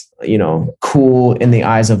guess, you know, cool in the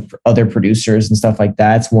eyes of other producers and stuff like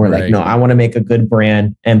that. It's more like, no, I want to make a good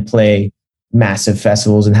brand and play massive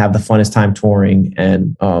festivals and have the funnest time touring.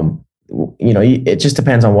 And, you know, it just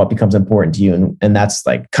depends on what becomes important to you. And that's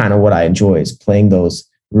like kind of what I enjoy is playing those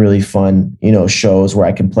really fun, you know, shows where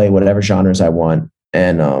I can play whatever genres I want.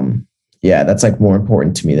 And yeah, that's like more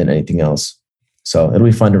important to me than anything else. So it'll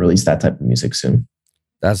be fun to release that type of music soon.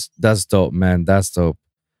 That's dope, man. That's dope.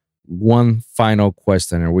 One final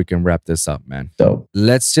question and we can wrap this up, man. Dope.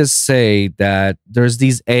 Let's just say that there's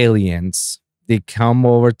these aliens. They come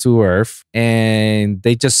over to Earth and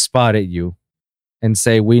they just spotted you and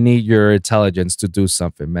say, we need your intelligence to do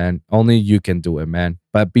something, man. Only you can do it, man.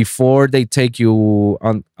 But before they take you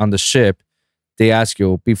on the ship, they ask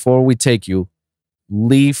you, before we take you,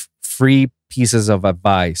 leave 3 pieces of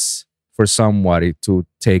advice for somebody to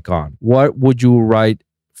take on. What would you write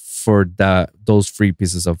for those 3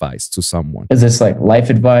 pieces of advice to someone? Is this like life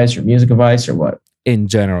advice or music advice or what? In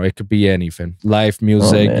general, it could be anything. Life,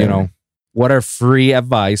 music, you know. What are 3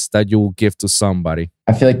 advice that you will give to somebody?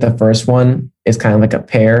 I feel like the first one is kind of like a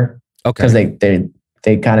pair. Okay. Because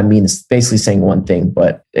they kind of mean it's basically saying one thing,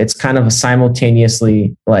 but it's kind of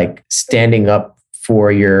simultaneously like standing up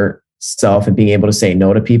for yourself and being able to say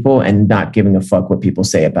no to people and not giving a fuck what people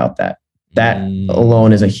say about that. That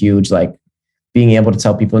alone is a huge, like, being able to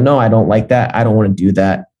tell people, no, I don't like that. I don't want to do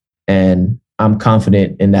that. And I'm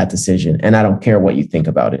confident in that decision. And I don't care what you think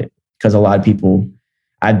about it. Because a lot of people,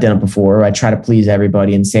 I've done it before. I try to please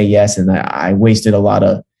everybody and say yes. And I wasted a lot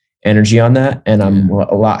of energy on that. And I'm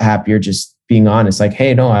a lot happier just being honest. Like,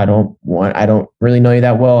 hey, no, I don't really know you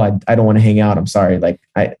that well. I don't want to hang out. I'm sorry. Like,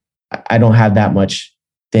 I don't have that much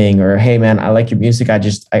thing, or hey man, I like your music, I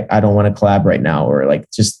don't want to collab right now, or like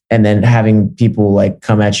just, and then having people like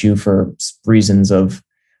come at you for reasons of,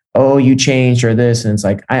 oh, you changed or this, and it's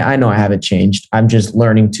like, I know I haven't changed. I'm just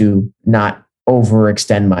learning to not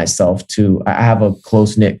overextend myself. I have a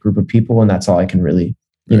close knit group of people, and that's all I can really,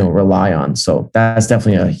 you know, rely on. So that's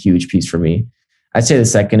definitely a huge piece for me. I'd say the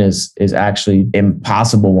second is actually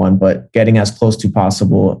impossible one, but getting as close to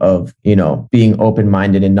possible of, you know, being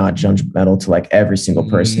open-minded and not judgmental to like every single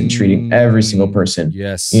person, treating every single person,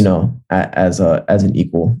 you know, as an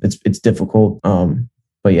equal. It's difficult.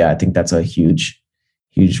 But yeah, I think that's a huge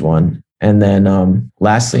one. And then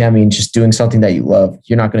lastly, I mean, just doing something that you love.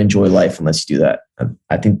 You're not going to enjoy life unless you do that.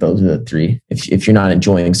 I think those are the 3. If you're not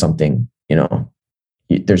enjoying something, you know,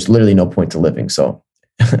 there's literally no point to living. So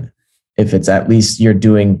if it's at least you're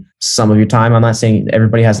doing some of your time, I'm not saying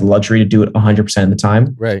everybody has the luxury to do it 100% of the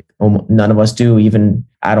time. Right. None of us do. Even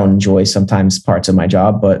I don't enjoy sometimes parts of my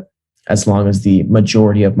job, but as long as the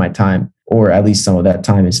majority of my time, or at least some of that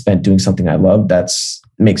time, is spent doing something I love, that's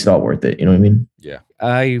makes it all worth it. You know what I mean? Yeah.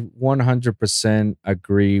 I 100%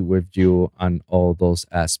 agree with you on all those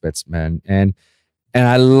aspects, man. And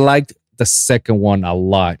I liked the second one a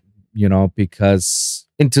lot, you know, because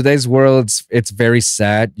in today's world, it's very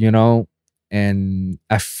sad, you know, and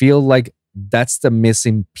I feel like that's the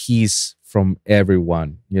missing piece from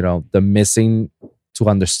everyone, you know, the missing to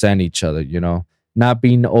understand each other, you know, not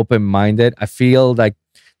being open-minded. I feel like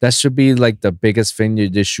that should be like the biggest thing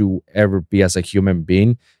you should ever be as a human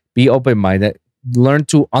being. Be open-minded, learn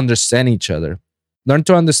to understand each other, learn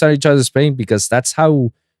to understand each other's pain, because that's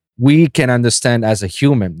how we can understand as a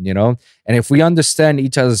human, you know. And if we understand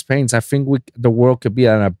each other's pains, I think the world could be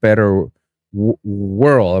in a better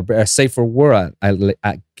world, a safer world,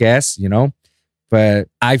 I guess, you know. But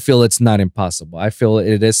I feel it's not impossible. I feel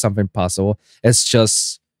it is something possible. It's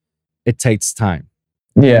just, it takes time.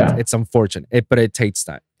 Yeah. It's unfortunate, but it takes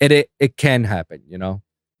time. It can happen, you know?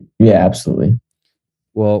 Yeah, absolutely.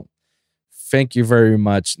 Well, thank you very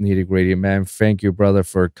much, Nitti Gritti, man. Thank you, brother,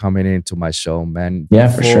 for coming into my show, man.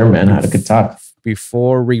 Yeah, for sure, man. I had a good talk.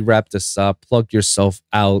 Before we wrap this up, plug yourself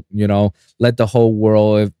out, you know, let the whole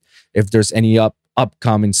world, if there's any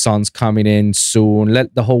upcoming songs coming in soon,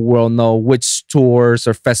 let the whole world know which tours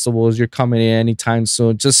or festivals you're coming in anytime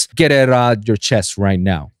soon. Just get it out your chest right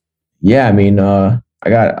now. Yeah, I mean, I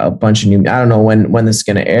got a bunch of new. I don't know when this is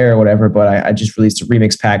gonna air or whatever, but I just released a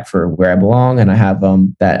remix pack for "Where I Belong," and I have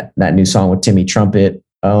that new song with Timmy Trumpet.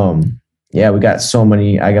 Yeah, we got so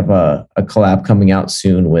many. I have a collab coming out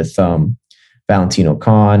soon with Valentino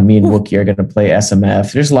Khan. Me and Wookie are gonna play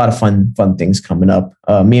SMF. There's a lot of fun things coming up.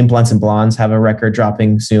 Me and Blunts and Blondes have a record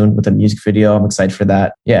dropping soon with a music video. I'm excited for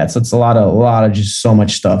that. Yeah, it's a lot of just so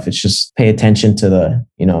much stuff. It's just pay attention to the,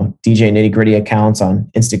 you know, DJ Nitti Gritti accounts on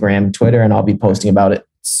Instagram, Twitter, and I'll be posting about it.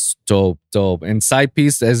 Dope. And Side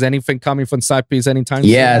Piece, is anything coming from Side Piece anytime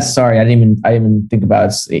soon? Yeah, sorry, I didn't even think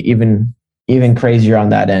about it. Even crazier on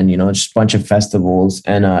that end, you know, just a bunch of festivals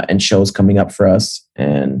and shows coming up for us.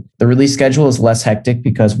 And the release schedule is less hectic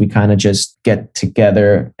because we kind of just get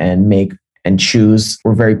together and make and choose.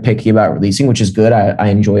 We're very picky about releasing, which is good. I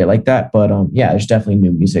enjoy it like that. But yeah, there's definitely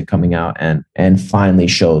new music coming out and finally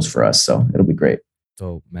shows for us. So it'll be great.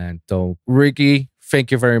 Dope, man. Dope. Ricky, thank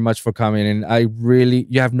you very much for coming in.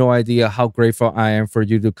 You have no idea how grateful I am for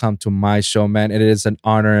you to come to my show, man. It is an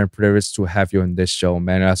honor and privilege to have you on this show,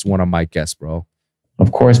 man, as one of my guests, bro.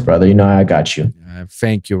 Of course, brother. You know, I got you.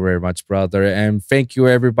 Thank you very much, brother. And thank you,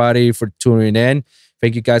 everybody, for tuning in.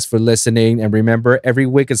 Thank you guys for listening. And remember, every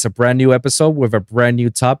week it's a brand new episode with a brand new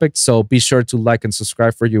topic. So be sure to like and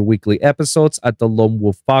subscribe for your weekly episodes at the Lone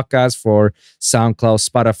Wolv Podcast for SoundCloud,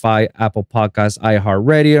 Spotify, Apple Podcasts,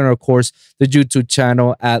 iHeartRadio, and of course, the YouTube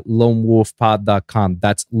channel at lonewolfpod.com.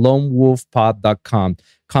 That's lonewolfpod.com.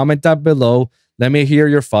 Comment down below. Let me hear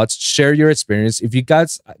your thoughts. Share your experience. If you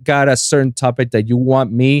guys got a certain topic that you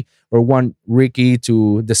want me or want Ricky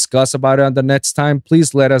to discuss about it on the next time,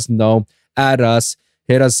 please let us know. Add us.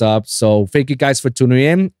 Hit us up. So thank you guys for tuning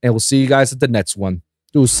in, and we'll see you guys at the next one.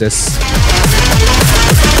 Deuces.